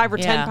 Yeah. 5 or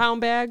 10 Yeah. pound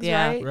bags,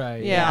 Yeah. right?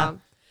 Right. Yeah. And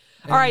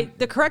All right.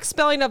 The correct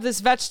spelling of this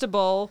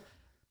vegetable,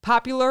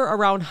 popular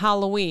around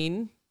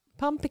Halloween,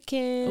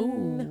 pumpkin.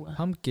 Ooh.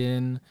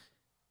 Pumpkin.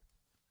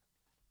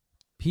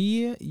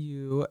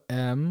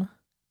 Pumpkin.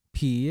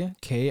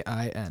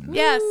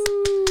 Yes.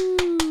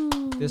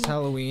 This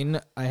Halloween,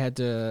 I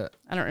don't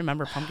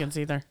remember pumpkins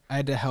either.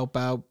 had to help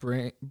out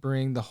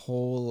bring the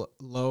whole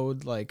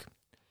load, like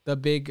the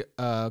big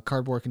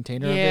cardboard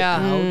container Yeah.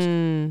 of it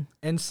out.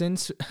 And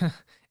since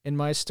in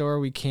my store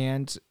we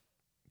can't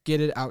get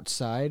it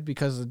outside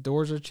because the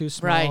doors are too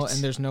small Right.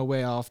 and there's no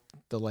way off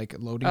the like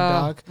loading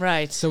dock.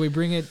 Right. So we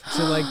bring it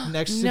to like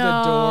next to the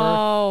No.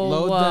 door,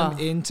 load them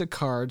into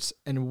carts,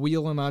 and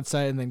wheel them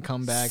outside, and then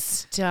come back.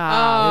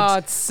 Stop. Oh,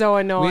 it's so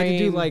annoying. We had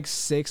to do like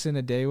 6 in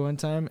a day one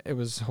time. It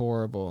was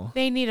horrible.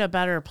 They need a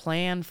better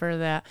plan for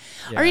that.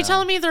 Are you Yeah.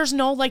 telling me there's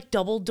no like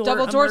double doors in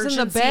the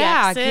emergency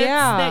back? exits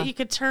That you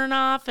could turn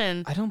off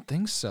and I don't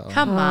think so.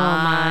 come Oh,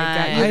 on. my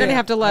God. You're going to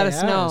have to let I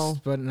us know.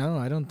 asked, but no,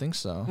 I don't think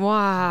so.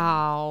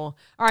 Wow.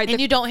 All right.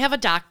 And you don't have a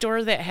dock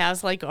door that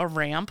has like a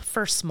ramp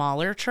for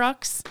smaller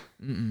trucks?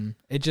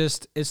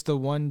 It's the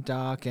one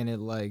dock, and it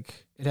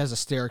has a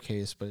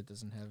staircase, but it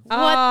doesn't have.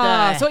 What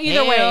the So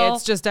either way, hell?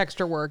 it's just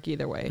extra work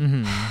either way.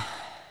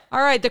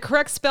 All right. The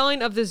correct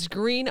spelling of this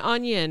green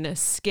onion,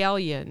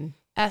 scallion.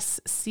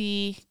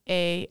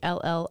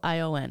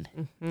 SCALLION.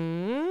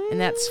 And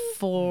that's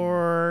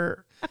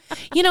for,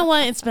 you know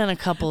what? It's been a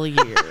couple of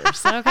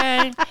years,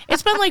 okay?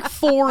 It's been like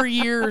 4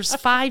 years,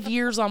 5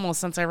 years almost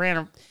since I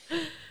ran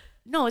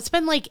No, it's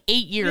been like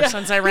 8 years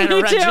since I ran a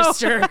me too.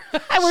 register.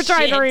 We're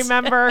trying to Shit.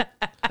 remember.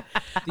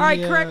 All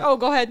right, correct. Oh,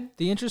 go ahead.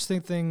 The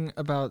interesting thing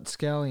about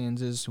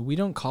scallions is we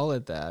don't call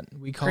it that.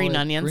 We call Green it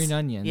onions. green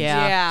onions.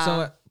 Yeah.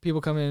 So people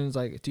come in and it's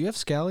like, do you have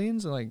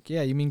scallions? I'm like,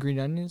 yeah, you mean green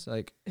onions?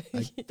 Like,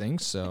 I think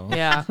so.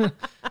 Yeah.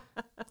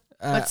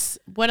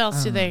 What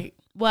else do they?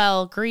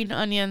 Well, green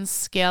onions,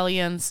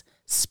 scallions,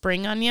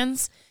 spring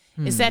onions.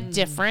 Is that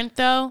different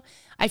though?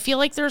 I feel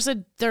like there's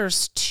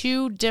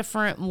 2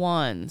 different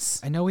ones.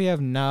 I know we have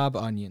knob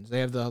onions. They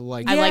have the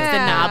like. I like the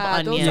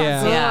knob those onions.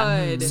 are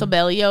Yeah. good.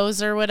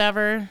 Sobelios or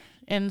whatever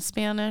in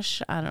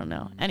Spanish. I don't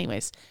know.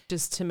 Anyways,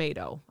 Just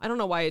tomato. I don't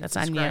know why it That's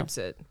on you. describes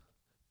it.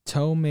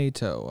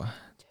 Tomato.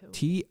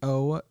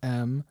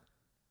 TOMATO.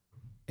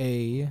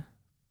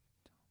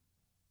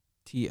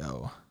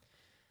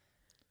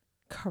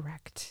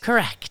 Correct.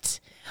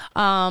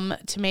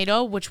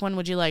 tomato. Which one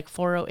would you like?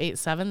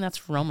 4087.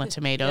 That's Roma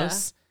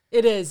tomatoes.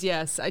 It is,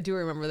 yes. I do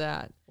remember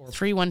that.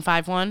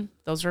 3151.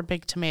 Those are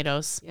big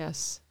tomatoes.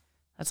 Yes.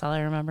 That's all I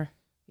remember.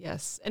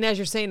 Yes. And as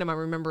you're saying them, I'm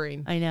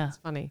remembering. I know. It's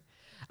funny.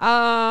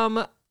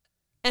 Endive.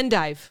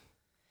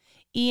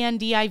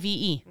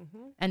 ENDIVE.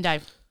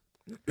 Endive.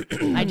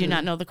 I do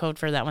not know the code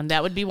for that one.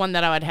 That would be one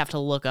that I would have to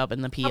look up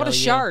in the PLU. How about a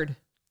shard?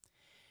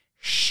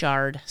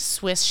 Shard.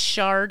 Swiss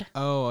shard.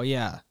 Oh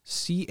yeah,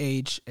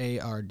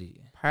 CHARD.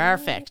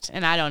 Perfect.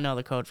 And I don't know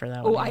the code for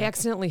that one. Oh, I either.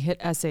 accidentally hit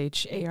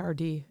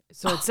SHARD.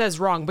 So it says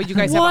wrong, but you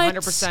guys have What?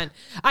 100%.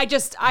 I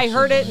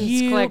heard it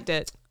and clicked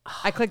it.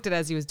 I clicked it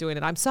as he was doing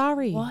it. I'm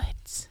sorry.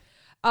 What?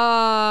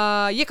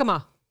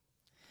 Jicama.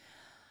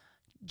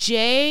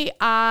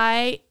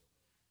 JICAM.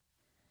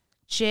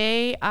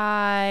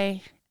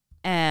 Jicama.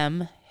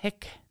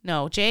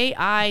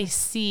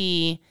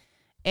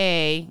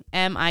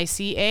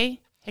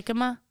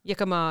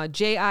 Jicama.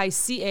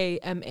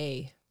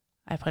 JICAMA.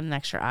 I put an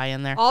extra I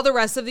in there. All the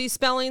rest of these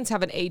spellings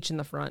have an H in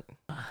the front.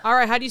 All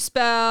right. How do you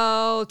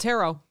spell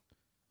taro?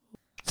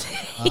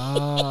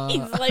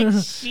 He's like,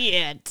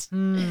 shit.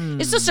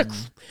 It's just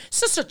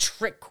a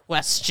trick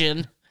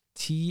question.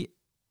 TARRO.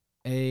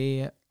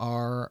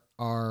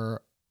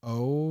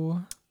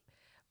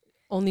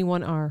 Only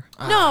one R.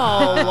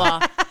 No.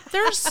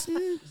 There's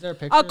Is there a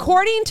picture?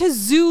 According to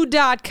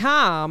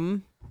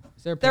zoo.com,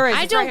 Is there a there picture? is.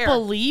 I It's right don't here.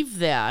 believe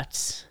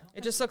that.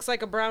 It just looks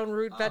like a brown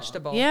root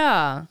vegetable.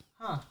 Yeah.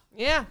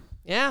 Yeah.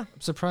 Yeah.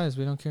 I'm surprised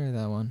we don't carry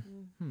that one.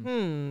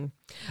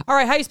 All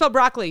right. How do you spell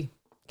broccoli?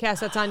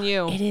 Cass, that's on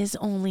you. It is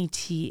only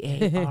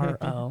TARO.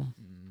 Well,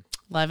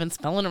 I've been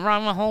spelling it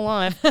wrong my whole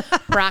life.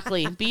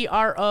 Broccoli.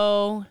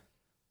 BROCCI.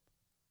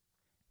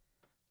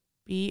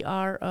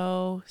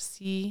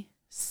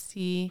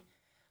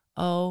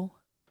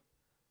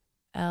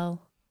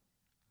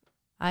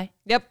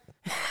 Yep.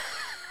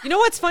 You know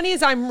what's funny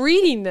is I'm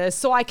reading this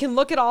so I can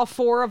look at all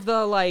 4 of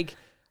the like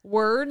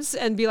words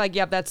and be like,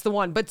 yep, that's the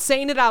one. But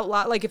saying it out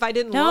loud, like if I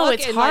didn't No, look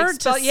it's and hard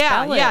like, spell, to yeah,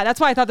 spell it. yeah, that's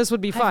why I thought this would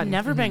be I've fun.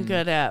 never been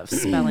good at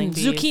spelling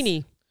bees.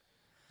 Zucchini.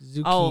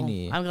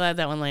 Zucchini. I'm glad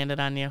that one landed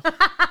on you.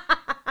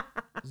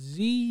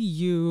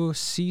 Zucchini.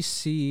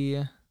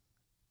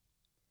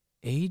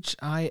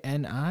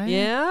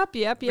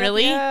 Yep.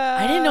 Really?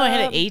 I didn't know I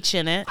had an H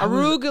in it.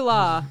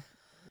 Arugula.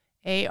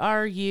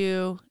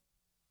 Arugla.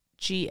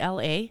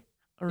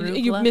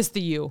 Arugula. You missed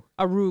the U.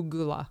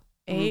 Arugula.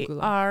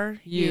 Arugl.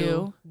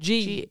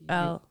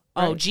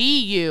 Right.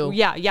 G-U.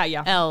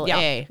 Yeah.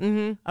 L-A.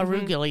 Mm-hmm.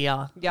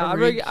 Arugula. Yeah,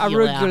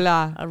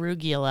 arugula.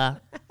 Arugula.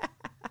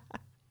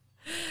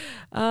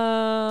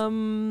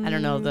 I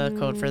don't know the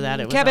code for that.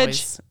 It was cabbage.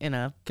 always in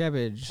a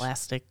Cabbage.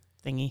 plastic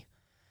thingy.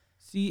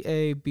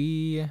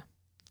 Cabage.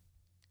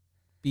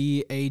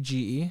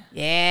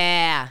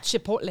 Yeah.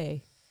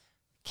 Chipotle.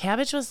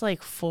 Cabbage was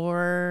like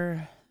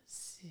 4.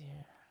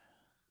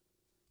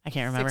 I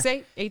can't remember.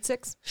 6'8",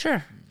 8'6".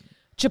 Sure.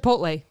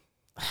 Chipotle.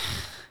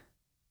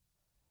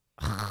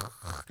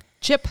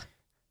 Chip.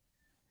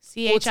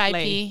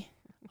 CHIPOLAT.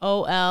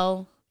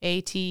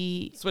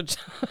 Switch.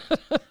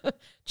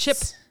 Chip.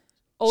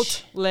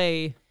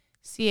 Oatley.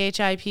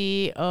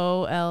 CHIPOLT.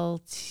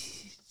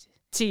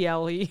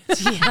 TLE.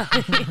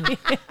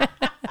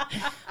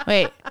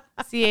 Wait.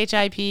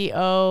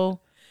 CHIPO.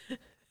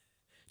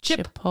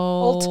 Chip.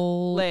 Chipotle.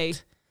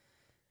 Oatley.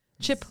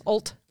 Chip.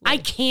 Olt. I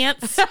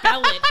can't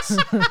spell it.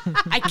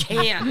 I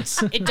can't.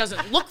 It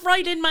doesn't look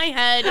right in my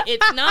head.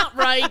 It's not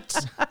right.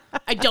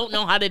 I don't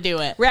know how to do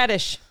it.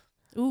 Radish.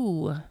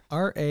 Ooh.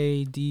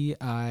 Radish.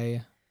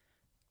 I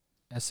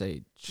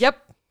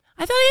Yep.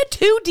 thought I had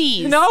 2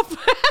 D's. Nope.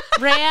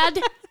 Rad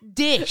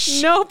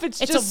dish. Nope. It's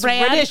It's just a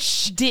rad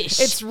radish. dish.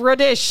 It's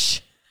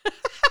radish.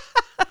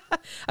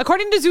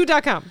 According to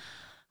zoo.com.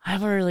 I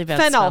have a really bad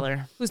Fennel.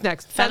 speller. Who's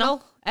next? Fennel.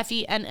 Fennel. I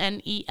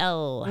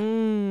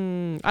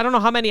don't know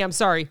how many. I'm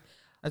sorry.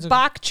 That's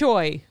Bok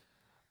choy.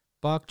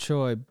 Bok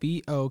choy.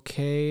 BOK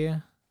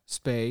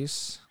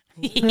space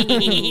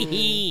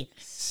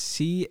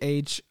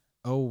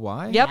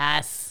CHOY. Yep.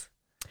 Yes.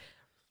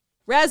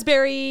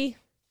 Raspberry.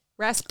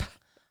 Rasp.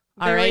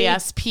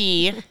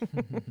 RASP.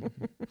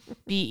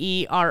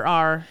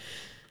 BERR.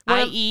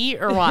 IE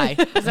or Y?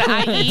 Is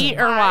it IE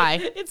or Y?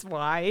 It's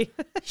Y.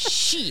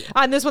 Shit.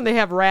 On this one, they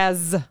have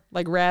raz,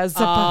 like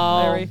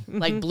raspberry.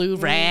 Like blue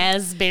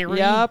raspberry.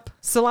 Yep.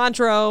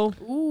 Cilantro.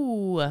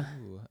 Ooh.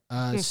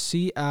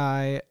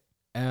 CIL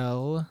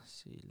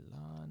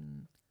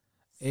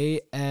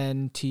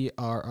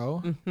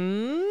ANTRO. How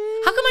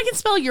come I can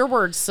spell your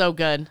words so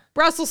good?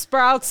 Brussels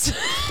sprouts.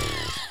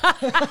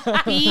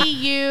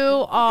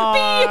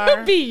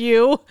 BUR.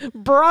 BU.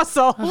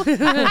 Brussels.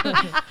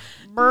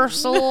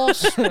 Brussels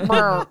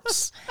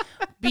sprouts.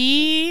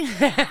 I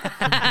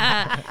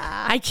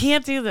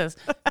can't do this.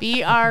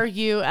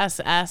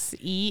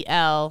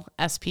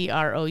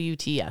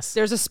 BRUSSELSPROUTS.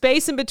 There's a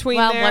space in between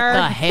Well, there. what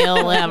the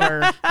hell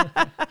ever.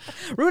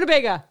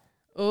 Rutabaga.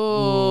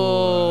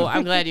 Oh,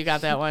 I'm glad you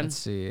got that one. Let's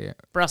see.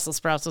 Brussels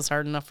sprouts was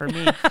hard enough for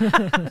me.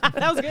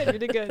 That was good. You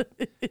did good.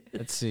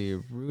 Let's see.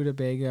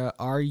 Rutabaga.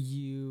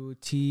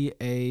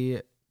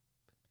 RUTA.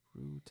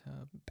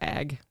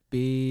 Bag.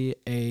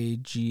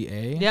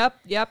 BAGA.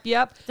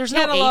 Yep. There's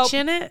Cantaloupe. no H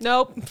in it?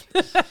 Nope.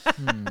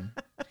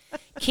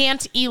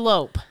 Can't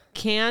elope.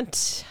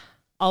 Can't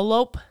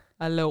Elope.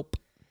 elope.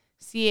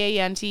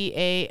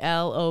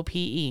 CANTALOPE.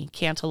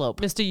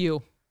 Cantaloupe. Mr.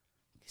 U.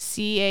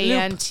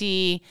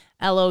 CANTLOUPE.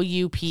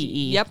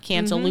 Yep.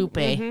 Cantaloupe.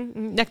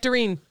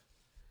 Nectarine.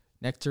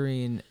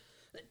 Nectarine.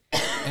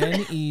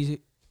 NEC.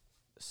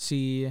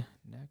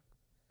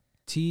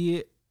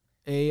 TARINE.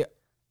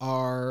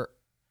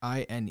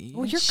 Oh,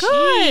 you're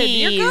good.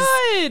 You're Jeez.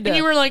 good. And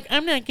you were like,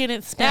 I'm not good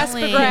at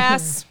spelling.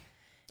 Asparagus.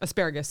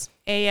 Asparagus.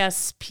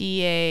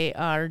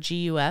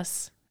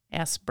 ASPARGUS.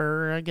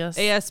 Asparagus.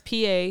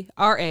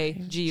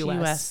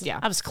 ASPARAGUS. Yeah.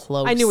 I was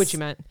close. I knew what you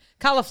meant.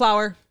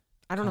 Cauliflower.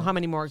 I don't know how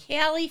many more.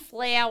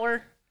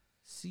 Cauliflower.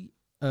 CALIFLOWER.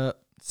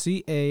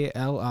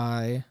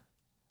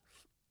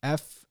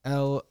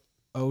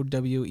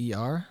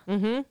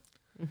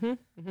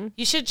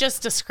 You should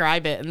just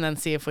describe it and then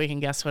see if we can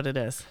guess what it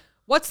is.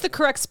 What's the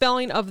correct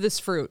spelling of this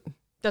fruit?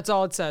 That's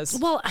all it says.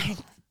 Well,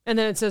 And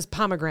then it says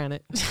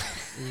pomegranate.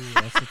 Ooh,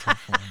 that's a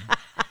tough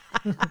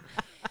one.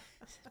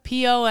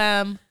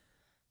 POM.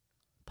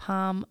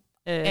 Pom.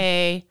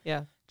 A.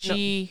 Yeah.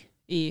 G.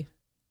 E.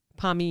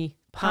 Pommy.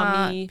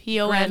 Pomegranate.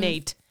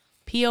 Pomegranate.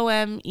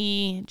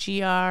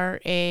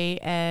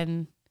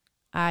 POMEGRANIT.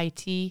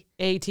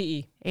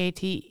 ATE.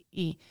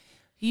 ATE.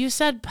 You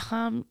said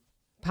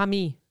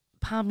Pommy.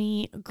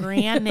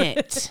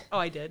 pomegranate, Oh,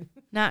 I did.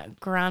 not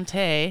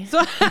grante.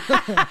 So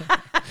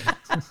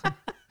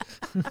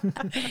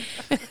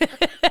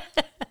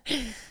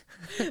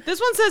this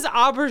one says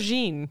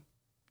aubergine.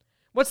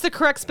 What's the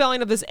correct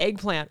spelling of this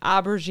eggplant?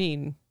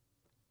 Aubergine.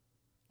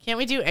 Can't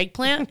we do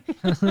eggplant?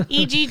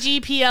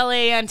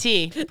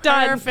 EGGPLANT.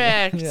 Done.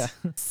 Perfect. Yeah.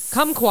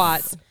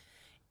 Kumquat.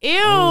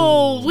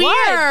 Ew,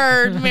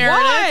 weird,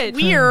 Meredith.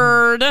 What?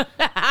 Weird.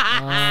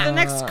 The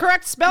next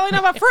correct spelling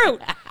of a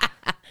fruit.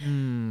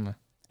 I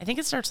think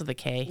it starts with a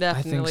K.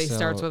 Definitely so.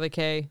 starts with a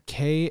K.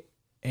 KAUMQUAT.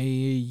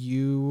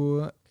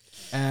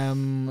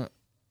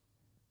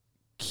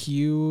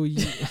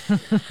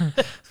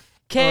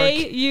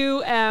 Kumquat.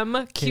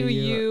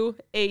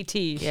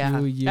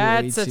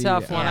 Yeah. That's a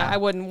tough one. Yeah. I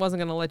wasn't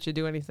going to let you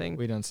do anything.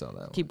 We don't sell that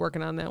one. Keep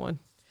working on that one.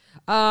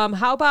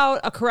 How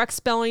about a correct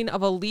spelling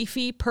of a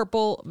leafy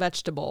purple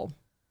vegetable?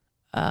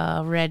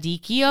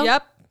 Radicchio.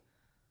 Yep.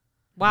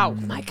 Wow.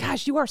 My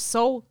gosh, you are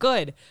so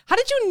good. How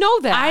did you know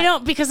that? I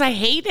don't, because I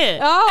hate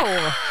it.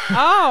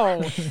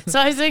 Oh. So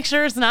I just make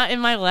sure it's not in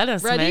my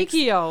lettuce mix.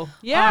 Radicchio.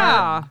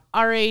 Yeah.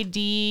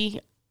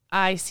 Radiccho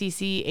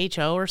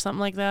or something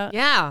like that.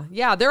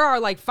 Yeah. There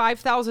are like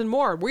 5,000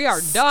 more. We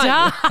are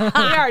done. We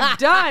are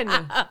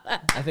done.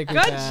 I think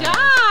Good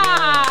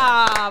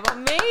job.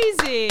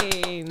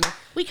 Amazing.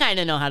 We kind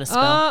of know how to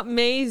spell.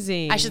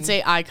 Amazing. I should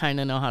say I kind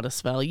of know how to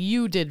spell.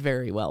 You did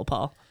very well,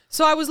 Paul.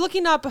 So I was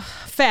looking up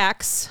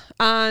facts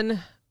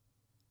on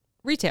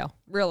retail,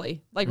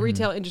 really, like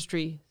retail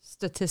industry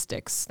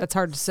statistics. That's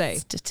hard to say.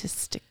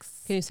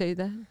 Statistics. Can you say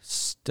that?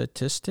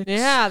 Statistics?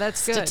 Yeah,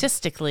 that's good.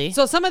 Statistically.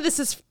 So some of this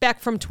is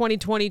back from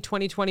 2020,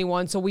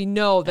 2021. So we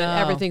know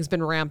that everything's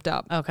been ramped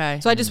up.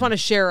 Okay. So I just want to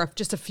share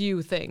just a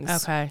few things.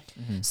 Okay.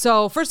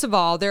 So first of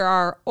all, there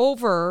are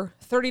over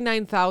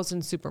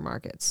 39,000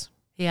 supermarkets.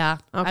 Yeah.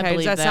 I Okay,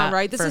 believe does that sound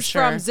right? This is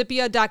sure. from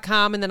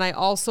Zippia.com, and then I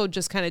also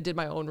just kind of did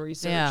my own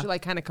research,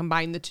 like kind of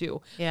combined the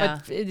two. Yeah.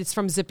 But it's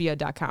from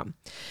Zippia.com.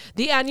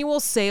 The annual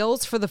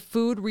sales for the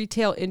food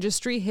retail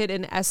industry hit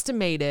an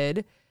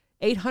estimated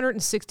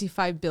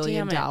 $865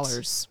 billion. Damn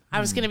it. I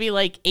was going to be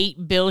like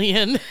 8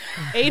 billion.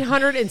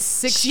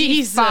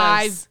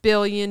 $865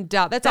 billion.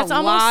 That's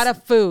a lot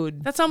of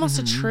food. That's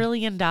almost $1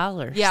 trillion.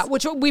 Yeah,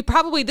 which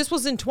this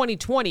was in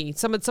 2020.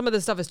 Some of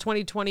this stuff is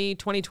 2020,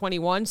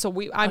 2021.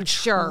 So I'm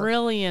sure. $1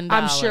 trillion.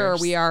 I'm sure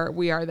we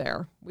are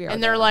there.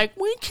 And they're like,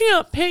 we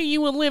can't pay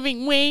you a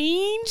living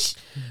wage.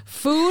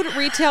 Food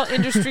retail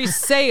industry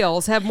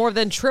sales have more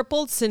than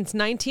tripled since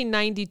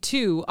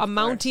 1992,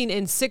 amounting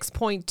in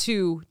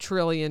 $6.2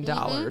 trillion.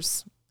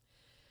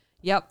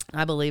 Yep.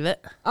 I believe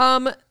it.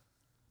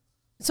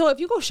 So if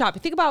you go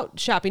shopping, think about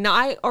shopping. Now,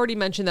 I already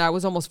mentioned that I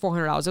was almost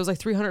 $400. It was like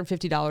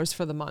 $350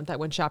 for the month. I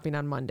went shopping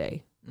on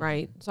Monday,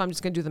 right? So I'm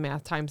just going to do the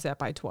math, times that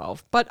by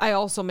 12. But I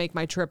also make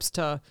my trips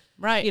to,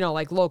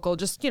 like local,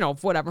 just,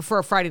 whatever, for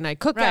a Friday night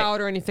cookout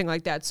or anything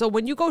like that. So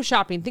when you go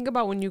shopping, think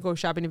about when you go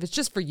shopping, if it's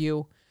just for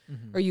you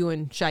or you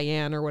and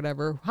Cheyenne or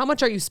whatever, how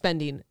much are you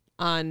spending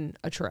on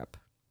a trip?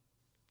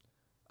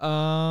 Do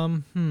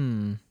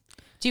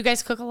you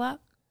guys cook a lot?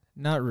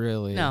 Not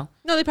really. No,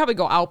 they probably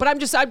go out, but I'm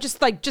just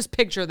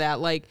picture that.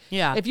 Like,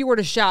 if you were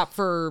to shop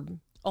for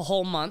a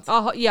whole month.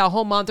 A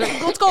whole month. Or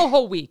let's go a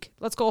whole week.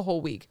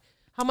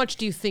 How much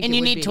do you think? And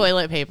you need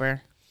toilet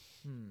paper.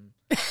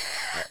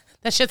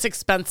 That shit's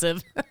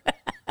expensive.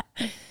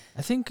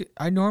 I think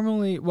I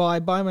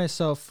buy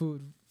myself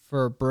food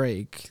for a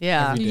break.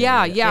 Yeah. every day.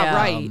 Yeah,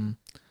 right.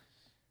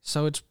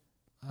 So it's,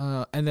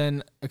 and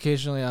then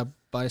occasionally I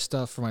buy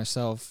stuff for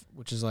myself,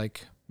 which is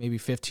like maybe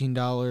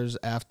 $15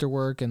 after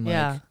work,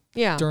 and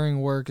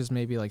during work is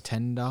maybe like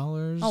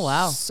 $10. Oh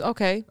wow.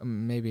 Okay.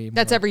 Maybe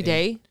that's like every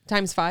day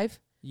times 5.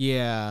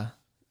 Yeah.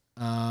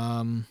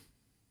 So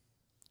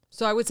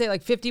I would say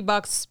like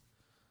 $50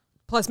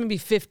 plus maybe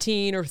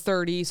 15 or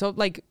 30. So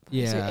like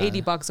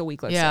 $80 a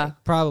week, let's say.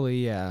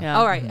 Probably, yeah.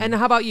 All right. And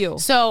how about you?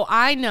 So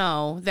I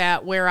know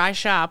that where I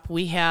shop,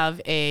 we have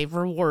a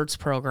rewards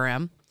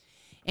program,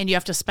 and you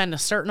have to spend a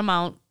certain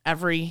amount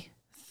every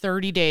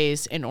 30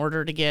 days in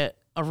order to get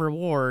a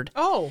reward.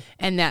 Oh.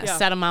 And that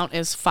set amount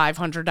is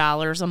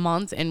 $500 a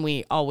month, and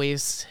we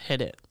always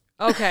hit it.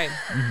 Okay.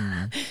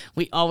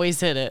 We always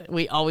hit it.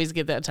 We always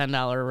get that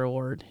 $10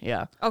 reward.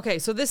 Yeah. Okay,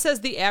 so this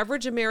says the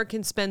average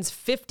American spends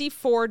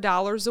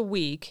 $54 a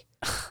week,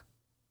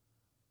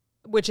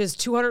 which is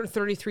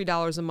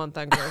 $233 a month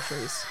on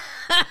groceries.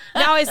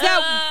 Now, is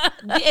that,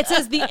 it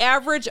says the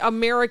average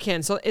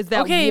American. So is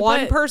that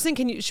one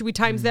person? Should we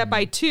times that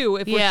by 2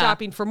 if we're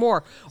shopping for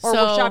more? Or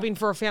we're shopping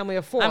for a family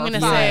of 4? I'm going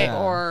to say,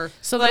 or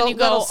so then you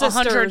go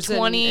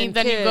 120, and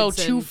then you go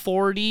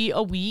 240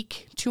 a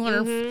week,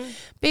 200,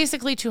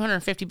 basically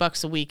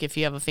 $250 a week if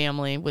you have a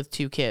family with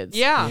 2 kids.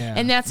 Yeah.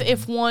 And that's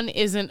if one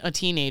isn't a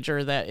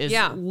teenager that is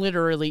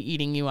literally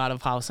eating you out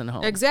of house and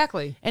home.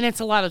 Exactly. And it's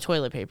a lot of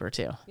toilet paper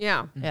too.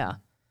 Yeah. Yeah.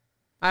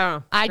 I don't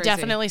know. I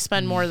definitely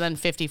spend more than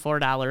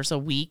 $54 a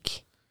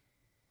week.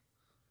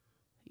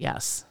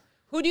 Yes.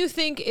 Who do you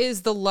think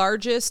is the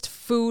largest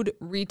food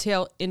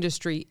retail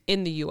industry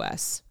in the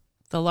U.S.?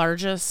 The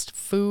largest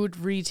food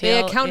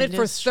retail They accounted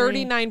industry? for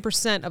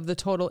 39% of the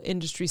total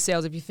industry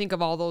sales. If you think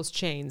of all those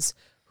chains,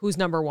 who's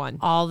number 1?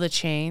 All the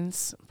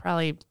chains,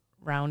 probably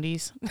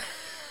Roundy's.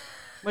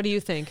 What do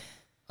you think?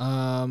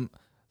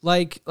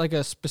 Like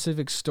a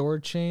specific store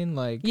chain,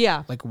 like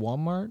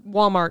Walmart.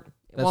 Walmart.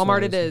 That's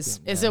Walmart it is.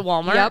 thinking, Is it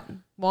Walmart? Yep.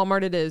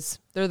 Walmart it is.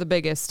 They're the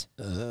biggest.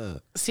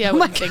 See, I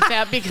wouldn't think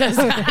that because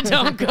I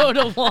don't go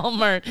to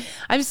Walmart.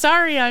 I'm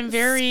sorry. I'm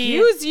very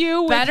Excuse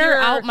you. better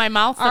out my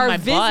mouth than my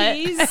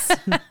butt.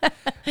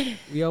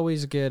 We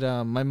always get,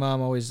 my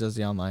mom always does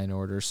the online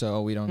order,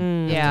 so we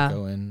don't have to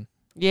go in.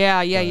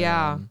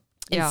 Yeah.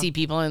 And see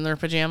people in their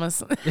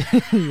pajamas.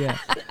 Yeah.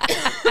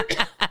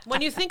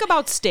 When you think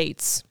about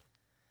states,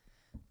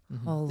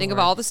 Oh, Think of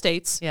Lord. all the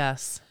states.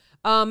 Yes.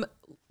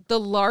 The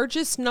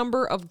largest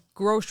number of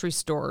grocery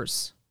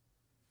stores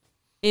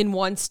in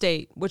one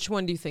state. Which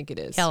one do you think it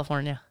is?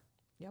 California.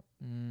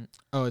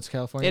 Oh, it's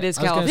California. It is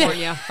I was gonna say-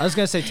 California. I was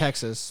gonna say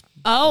Texas.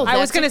 Oh, I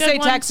was going to say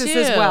Texas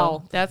as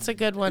well. That's a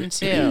good one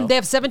too. They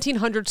have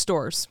 1,700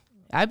 stores.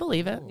 I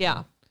believe it.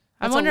 Yeah.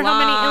 I That's wonder a how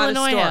many lot of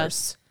Illinois has.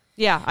 stores.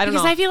 Yeah, I don't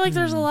Because know. I feel like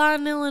there's a lot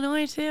in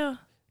Illinois too.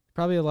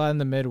 Probably a lot in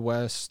the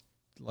Midwest.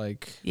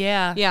 Like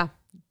Yeah. Yeah.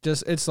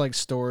 just it's like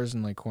stores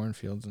and like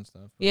cornfields and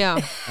stuff. Yeah.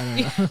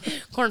 I don't know.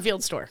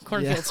 Cornfield store.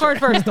 Cornfield Yeah. store.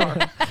 Cornfield store.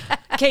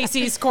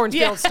 Casey's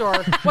cornfield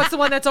store. What's the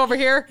one that's over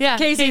here? Yeah.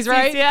 Casey's,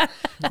 right? Yeah.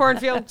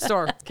 Cornfield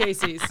store.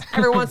 Casey's.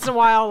 Every once in a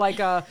while, like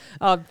a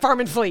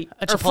Farm and Fleet.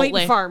 A or Fleet Chipotle.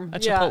 and Farm. A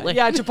Chipotle.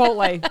 Yeah,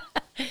 Chipotle.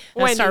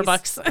 Wendy's.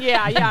 Starbucks.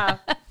 Yeah.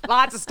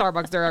 Lots of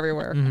Starbucks. They're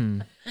everywhere.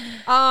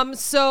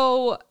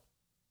 So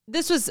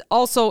this was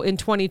also in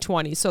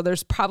 2020. So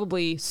there's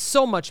probably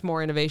so much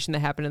more innovation that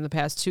happened in the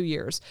past 2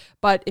 years.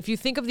 But if you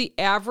think of the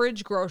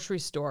average grocery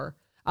store,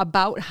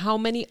 about how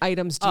many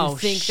items do you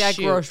think that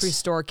shoot. grocery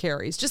store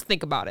carries? Just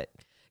think about it.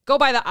 Go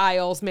by the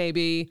aisles,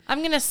 maybe. I'm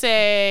going to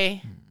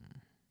say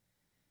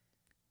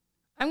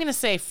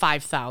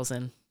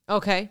 5,000.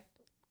 Okay.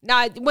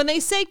 Now, when they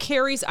say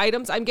carries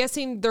items, I'm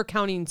guessing they're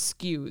counting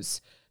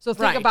SKUs. So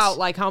think Right. about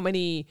like how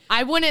many.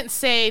 I wouldn't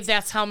say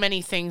that's how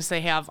many things they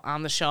have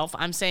on the shelf.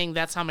 I'm saying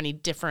that's how many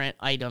different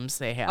items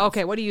they have.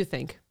 Okay, what do you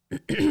think?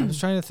 I was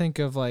trying to think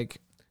of like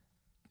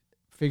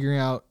figuring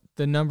out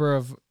the number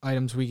of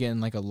items we get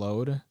in like a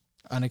load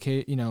on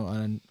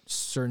on a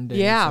certain day.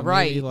 Yeah, So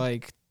right. maybe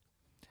like,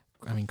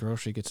 I mean,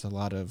 grocery gets a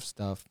lot of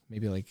stuff.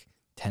 Maybe like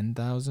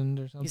 10,000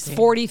 or something.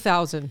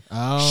 40,000.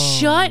 Oh,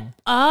 Shut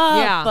up.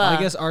 Yeah. I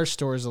guess our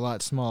store is a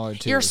lot smaller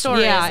too. Your so- store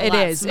Yeah, is a it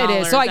lot is. It smaller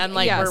is. So than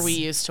like yes. where we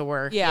used to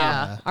work.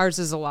 Yeah. Ours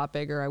is a lot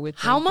bigger, I would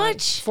think. How but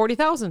much?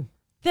 40,000.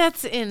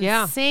 That's insane.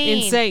 Yeah,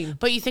 insane.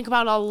 But you think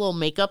about all the little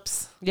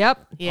makeups. Yep.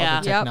 All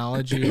Yeah. the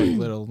technology, like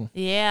little.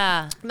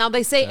 Yeah. Now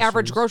they say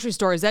average Accessories. grocery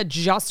store. Is that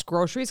just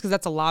groceries? Because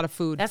that's a lot of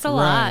food. That's a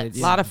Right, lot.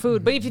 yeah. a lot of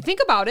food. But if you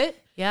think about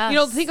it,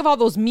 Yes. think of all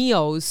those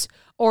Mios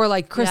or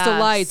like Crystal Yes.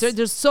 Lights.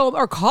 There's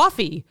or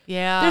coffee.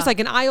 Yeah. There's like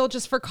an aisle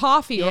just for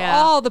coffee or Yeah.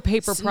 all the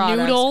paper products.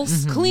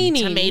 Noodles.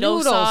 Cleaning, Tomato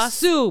noodles, sauce.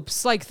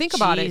 soups. Like think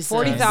about it. Jesus.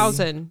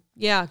 40,000.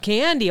 Yeah.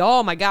 Candy.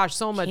 Oh my gosh,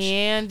 so much.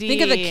 Candy.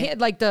 Think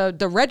of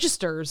the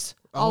registers.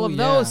 All Oh, of yeah.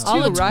 those too,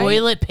 all the right?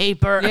 toilet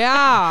paper.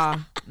 Yeah.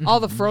 All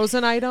the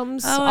frozen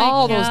items. Oh my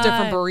all those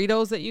different God.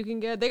 burritos that you can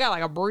get. They got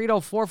like a burrito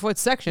 4-foot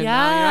section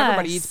now. You know,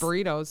 everybody Yes. eats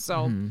burritos.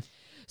 So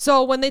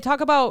so when they talk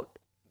about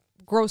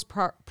gross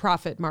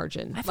profit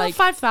margin, I thought like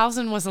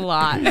 5,000 was a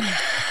lot.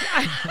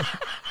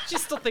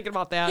 she's still thinking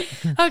about that.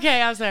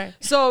 Okay, I'm sorry.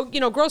 So,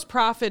 gross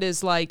profit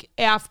is like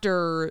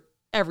after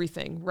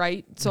everything,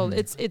 right? So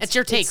it's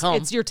your take home.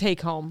 It's your take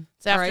home.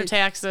 It's after right?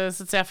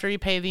 taxes. It's after you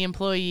pay the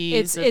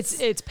employees.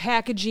 It's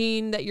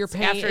packaging that you're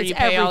paying. after It's you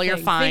pay all your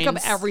everything. Think of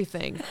fines.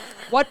 everything.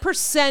 What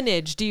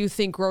percentage do you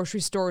think grocery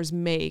stores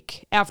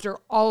make after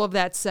all of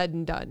that's said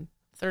and done?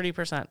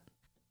 30%.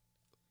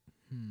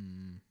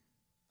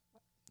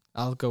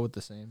 I'll go with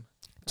the same.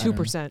 I don't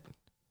know. 2%.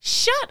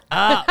 Shut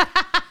up.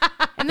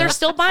 And they're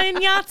still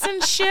buying yachts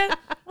and shit?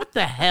 What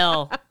the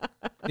hell?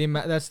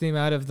 That's the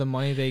amount of the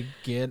money they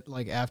get,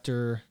 like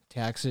after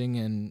taxing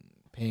and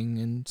paying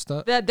and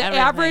stuff. The Everything.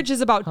 average is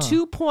about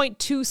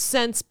 2.2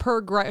 cents per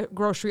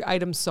grocery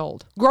item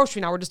sold.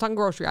 Grocery now. We're just talking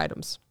grocery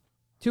items.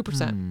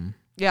 2%.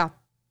 Yeah.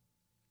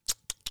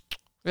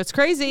 It's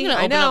crazy. I'm gonna I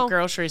open know. up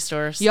grocery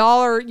stores.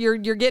 You're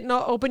getting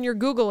to open your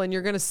Google and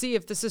you're going to see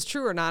if this is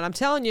true or not. I'm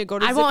telling you, go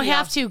to I won't Zippy.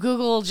 have to.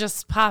 Google will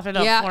just pop it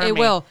up Yeah, for it me.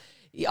 will.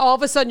 All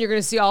of a sudden, you're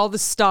going to see all the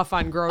stuff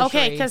on grocery.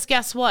 Okay, because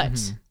guess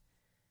what?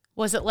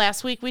 Was it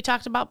last week we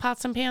talked about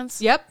pots and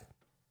pans? Yep.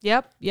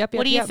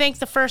 What do you think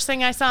the first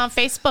thing I saw on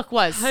Facebook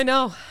was? I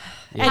know.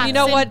 And Pots you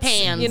know and what?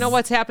 pans. You know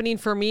what's happening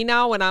for me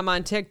now when I'm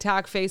on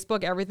TikTok,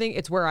 Facebook, everything?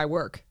 It's where I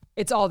work.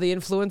 It's all the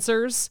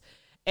influencers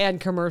and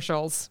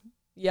commercials.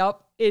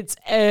 Yep. It's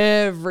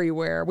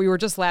everywhere. We were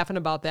just laughing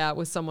about that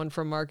with someone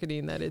from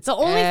marketing that it's The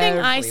only thing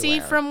I see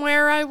everywhere. from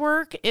where I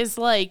work is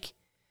like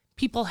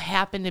people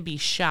happen to be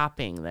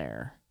shopping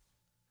there.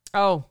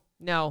 Oh,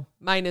 no.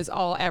 Mine is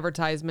all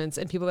advertisements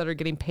and people that are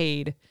getting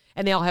paid,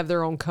 and they all have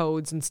their own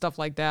codes and stuff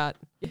like that.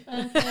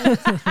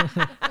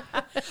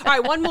 All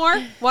right, one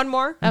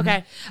more.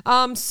 Okay.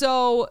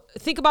 So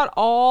think about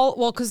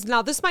because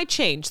now this might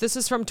change. This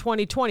is from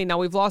 2020. Now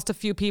we've lost a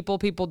few people.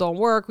 People don't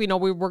work. We know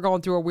we're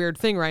going through a weird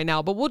thing right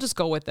now, but we'll just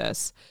go with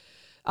this.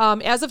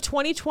 As of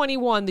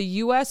 2021, the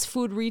U.S.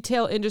 food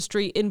retail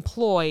industry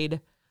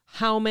employed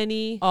how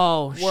many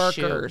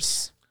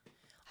workers?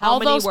 How All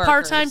many those workers?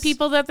 part-time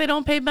people that they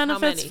don't pay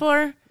benefits many?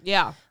 for?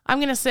 Yeah. I'm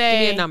going to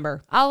say... Give me a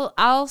number.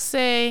 I'll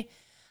say...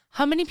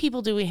 How many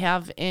people do we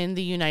have in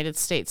the United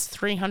States?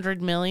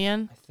 300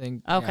 million? I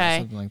think Okay.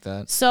 something like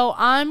that. So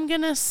I'm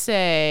going to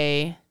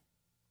say...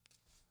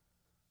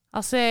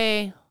 I'll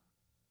say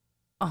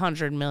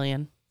 100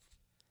 million.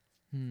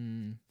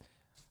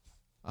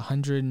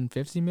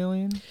 150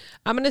 million?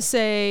 I'm going to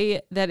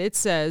say that it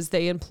says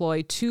they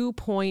employ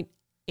 2.8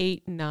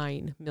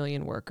 1.89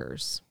 million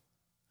workers.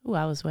 Ooh,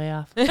 I was way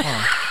off.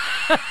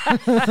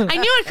 I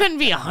knew it couldn't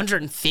be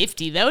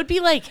 150. That would be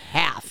like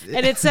half.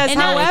 And it says, And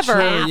however,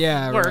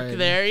 work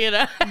there, you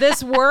know.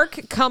 this work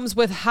comes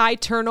with high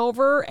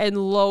turnover and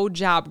low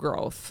job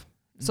growth.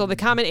 So the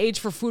common age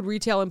for food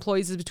retail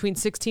employees is between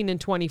 16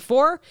 and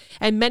 24.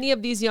 And many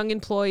of these young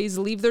employees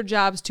leave their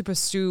jobs to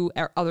pursue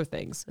other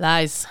things.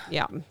 Lies.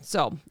 Yeah.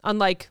 So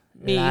unlike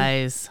me,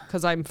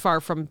 because I'm far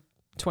from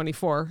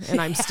 24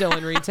 and I'm still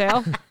in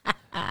retail.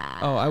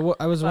 I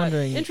was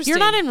wondering. Interesting. You're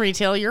not in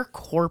retail. You're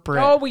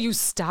corporate. Oh, will you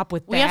stop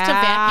with that? We have to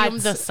vacuum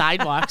the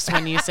sidewalks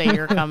when you say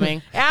you're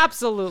coming.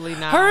 Absolutely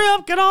not. Hurry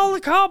up, get all the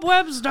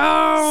cobwebs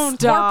down.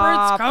 Stop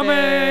Corporate's coming.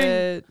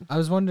 it. I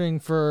was wondering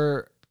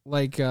for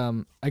like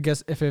I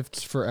guess if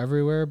it's for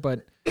everywhere,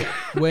 but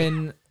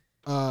when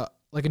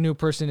like a new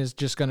person is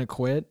just gonna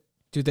quit,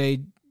 do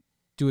they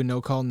do a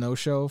no call, no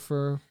show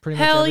for pretty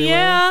much Hell everywhere?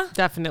 yeah.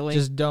 Definitely.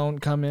 Just don't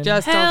come in.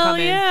 Just don't Hell come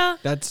in. yeah.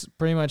 That's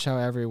pretty much how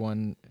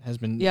everyone has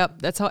been. Yep.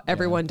 That's how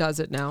everyone does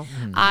it now.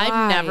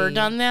 I've never Why?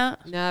 done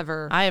that.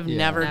 Never. I have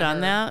never Never.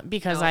 done that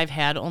because No. I've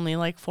had only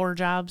like 4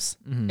 jobs.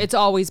 It's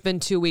always been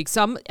 2 weeks.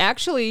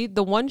 Actually,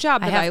 the one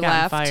job that I I, have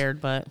gotten left,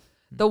 fired, but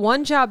the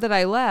one job that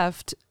I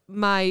left,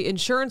 my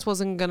insurance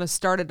wasn't going to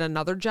start at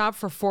another job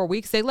for 4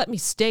 weeks. They let me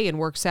stay and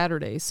work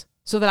Saturdays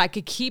so that I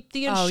could keep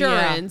the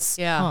insurance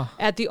yeah.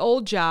 at the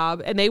old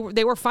job, and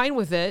they were fine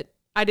with it.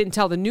 I didn't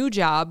tell the new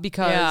job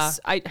because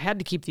I had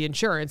to keep the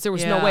insurance. There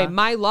was no Yeah. way.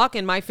 My luck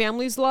and my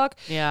family's luck.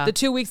 Yeah. The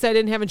 2 weeks I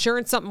didn't have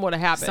insurance, something would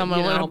have happened. Someone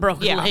you would have know?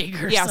 broken a yeah.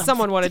 leg or yeah, something.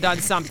 someone would have done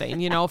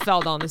something.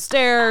 Fell down the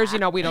stairs.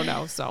 We don't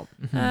know. So,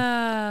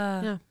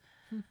 Yeah.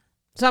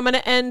 so I'm going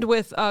to end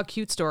with a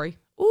cute story.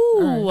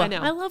 Ooh, I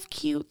know. I love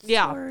cute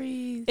Yeah.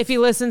 stories. If he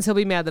listens, he'll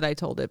be mad that I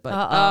told it.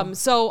 But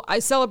so I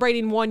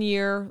celebrating 1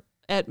 year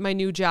at my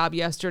new job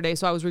yesterday.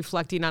 So I was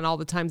reflecting on all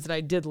the times that I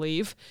did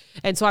leave.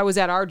 And so I was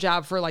at our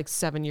job for like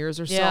 7 years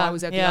or so. Yeah, I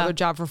was at the other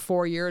job for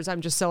 4 years.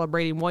 I'm just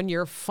celebrating 1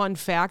 year. Fun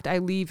fact, I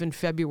leave in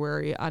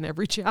February on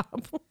every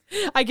job.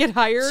 I get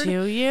hired.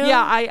 Do you?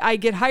 Yeah, I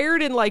get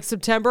hired in like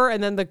September.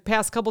 And then the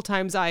past couple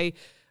times I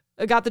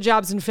got the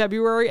jobs in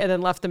February and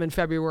then left them in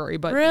February.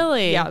 But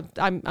Really? Yeah,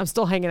 I'm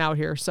still hanging out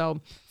here. So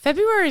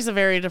February is a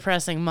very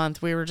depressing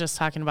month. We were just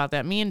talking about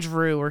that. Me and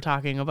Drew were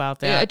talking about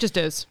that. yeah, it just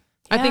is.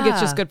 I think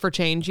it's just Yeah. good for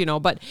change,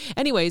 But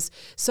anyways,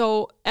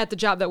 so at the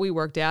job that we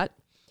worked at,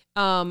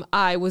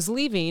 I was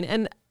leaving,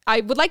 and I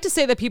would like to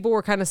say that people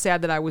were kind of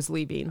sad that I was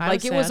leaving.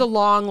 It was a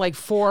long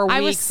 4 weeks. I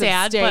was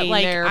sad, of staying but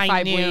like there, I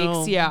 5 knew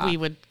weeks. Yeah. we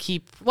would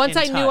keep. Once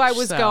in I knew I touch,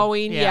 was so,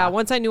 going,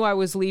 once I knew I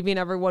was leaving,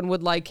 everyone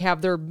would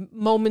have their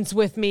moments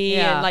with me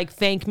Yeah. and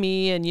thank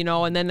me, and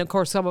and then of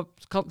course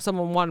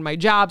someone wanted my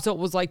job, so it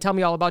was tell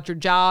me all about your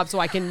job so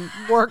I can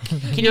work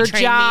your you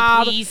train me,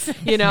 job, please?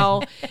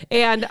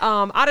 And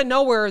out of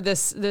nowhere,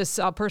 this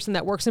person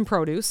that works in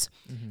produce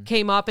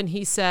came up and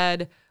he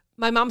said,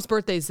 "My mom's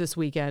birthday's this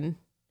weekend,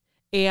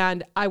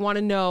 and I want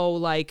to know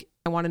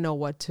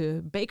what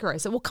to bake her." I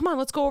said, "Well, come on,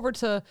 let's go over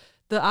to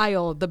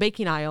the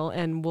baking aisle,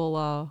 and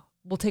we'll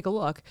take a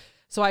look."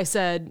 So I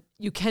said,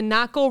 "You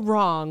cannot go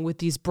wrong with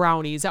these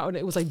brownies."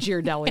 It was like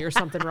Ghirardelli or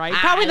something, right?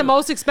 Probably the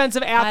most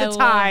expensive at the love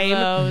time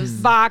those.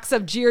 box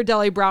of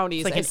Ghirardelli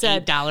brownies. It's like I an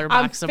said, $8 I'm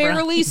box of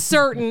fairly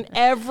certain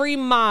every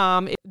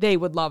mom, they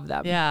would love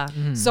them. Yeah.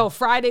 So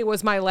Friday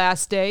was my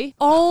last day.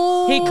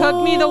 Oh, He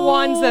cooked me the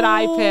ones that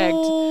I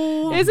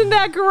picked. Isn't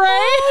that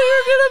great?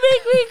 You're gonna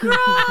make me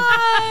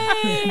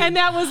cry. And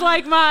that was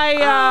like my,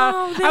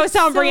 Oh, I was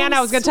telling that's so Brianna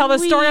I was going to tell the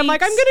story. I'm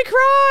like, I'm going sweet. to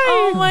cry.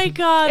 Oh my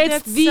God, It's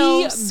that's the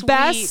so sweet.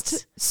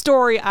 best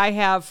story I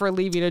have for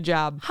leaving a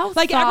job. How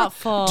like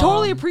thoughtful.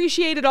 Totally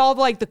appreciated all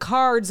of the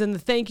cards and the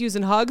thank yous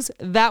and hugs.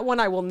 That one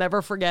I will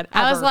never forget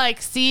ever. I was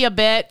like, see ya,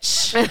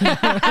 bitch.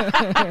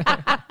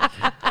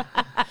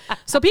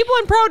 So people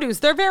in produce,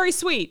 they're very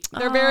sweet.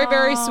 They're very,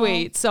 very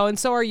sweet. And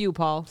so are you,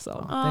 Paul.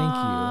 So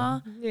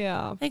Thank you.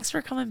 yeah. Thanks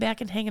for coming back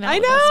and hanging out. I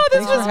with know, us.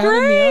 this for was having me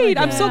on great.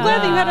 again. I'm so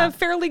glad that you had Yeah. a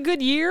fairly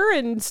good year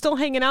and still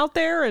hanging out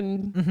there.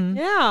 And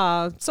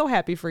yeah, so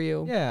happy for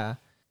you. Yeah.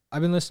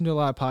 I've been listening to a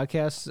lot of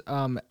podcasts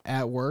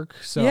at work.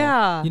 So,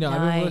 Yeah. I've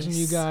been listening to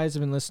you Nice. guys.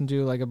 I've been listening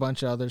to a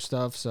bunch of other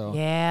stuff. So,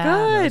 Yeah.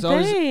 Good, it's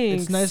always,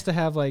 thanks. it's nice to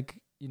have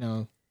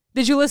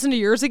Did you listen to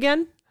yours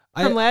again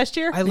from last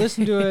year? I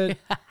listened to it.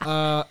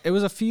 It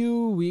was a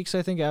few weeks,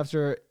 I think,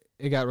 after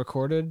it got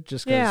recorded,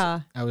 just because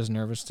Yeah. I was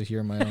nervous to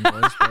hear my own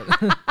voice.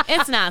 But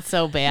It's not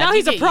so bad. Now You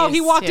he's a get pro. He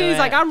used walked to in. He's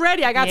like, it. I'm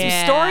ready. I got some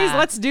Yeah. stories.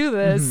 Let's do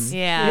this.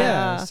 Yeah.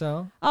 yeah,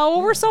 so Oh,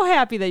 well, we're so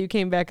happy that you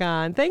came back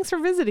on. Thanks for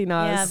visiting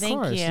us. Yeah, thank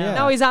course, you. yeah.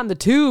 Now he's on the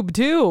tube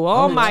too.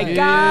 Oh, my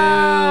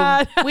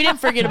yeah. God. We didn't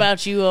forget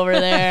about you over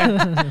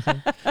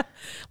there.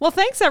 Well,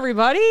 thanks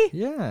everybody.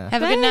 yeah.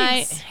 Have a good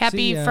night. Thanks. Happy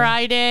See ya.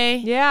 Friday.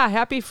 Yeah,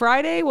 happy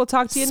Friday. We'll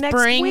talk to you next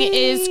Spring week.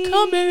 is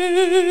coming.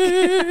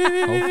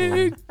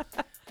 Hopefully.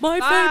 My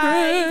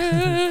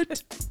Bye.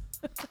 favorite.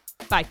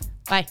 Bye.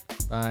 Bye.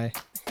 Bye.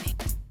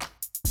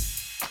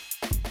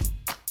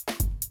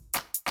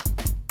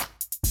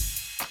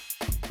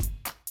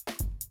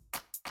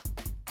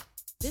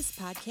 This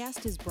podcast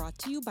podcast is brought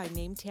to you by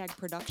Nametag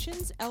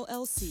Productions,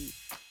 LLC.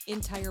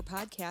 Entire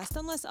podcast,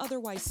 unless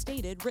otherwise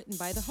stated, written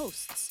by the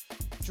hosts.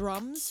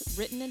 Drums,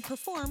 written and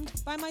performed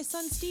by my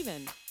son,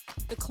 Steven.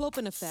 The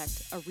Clopen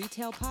Effect, a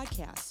retail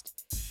podcast.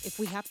 If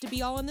we have to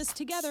be all in this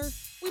together,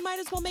 we might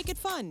as well make it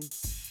fun.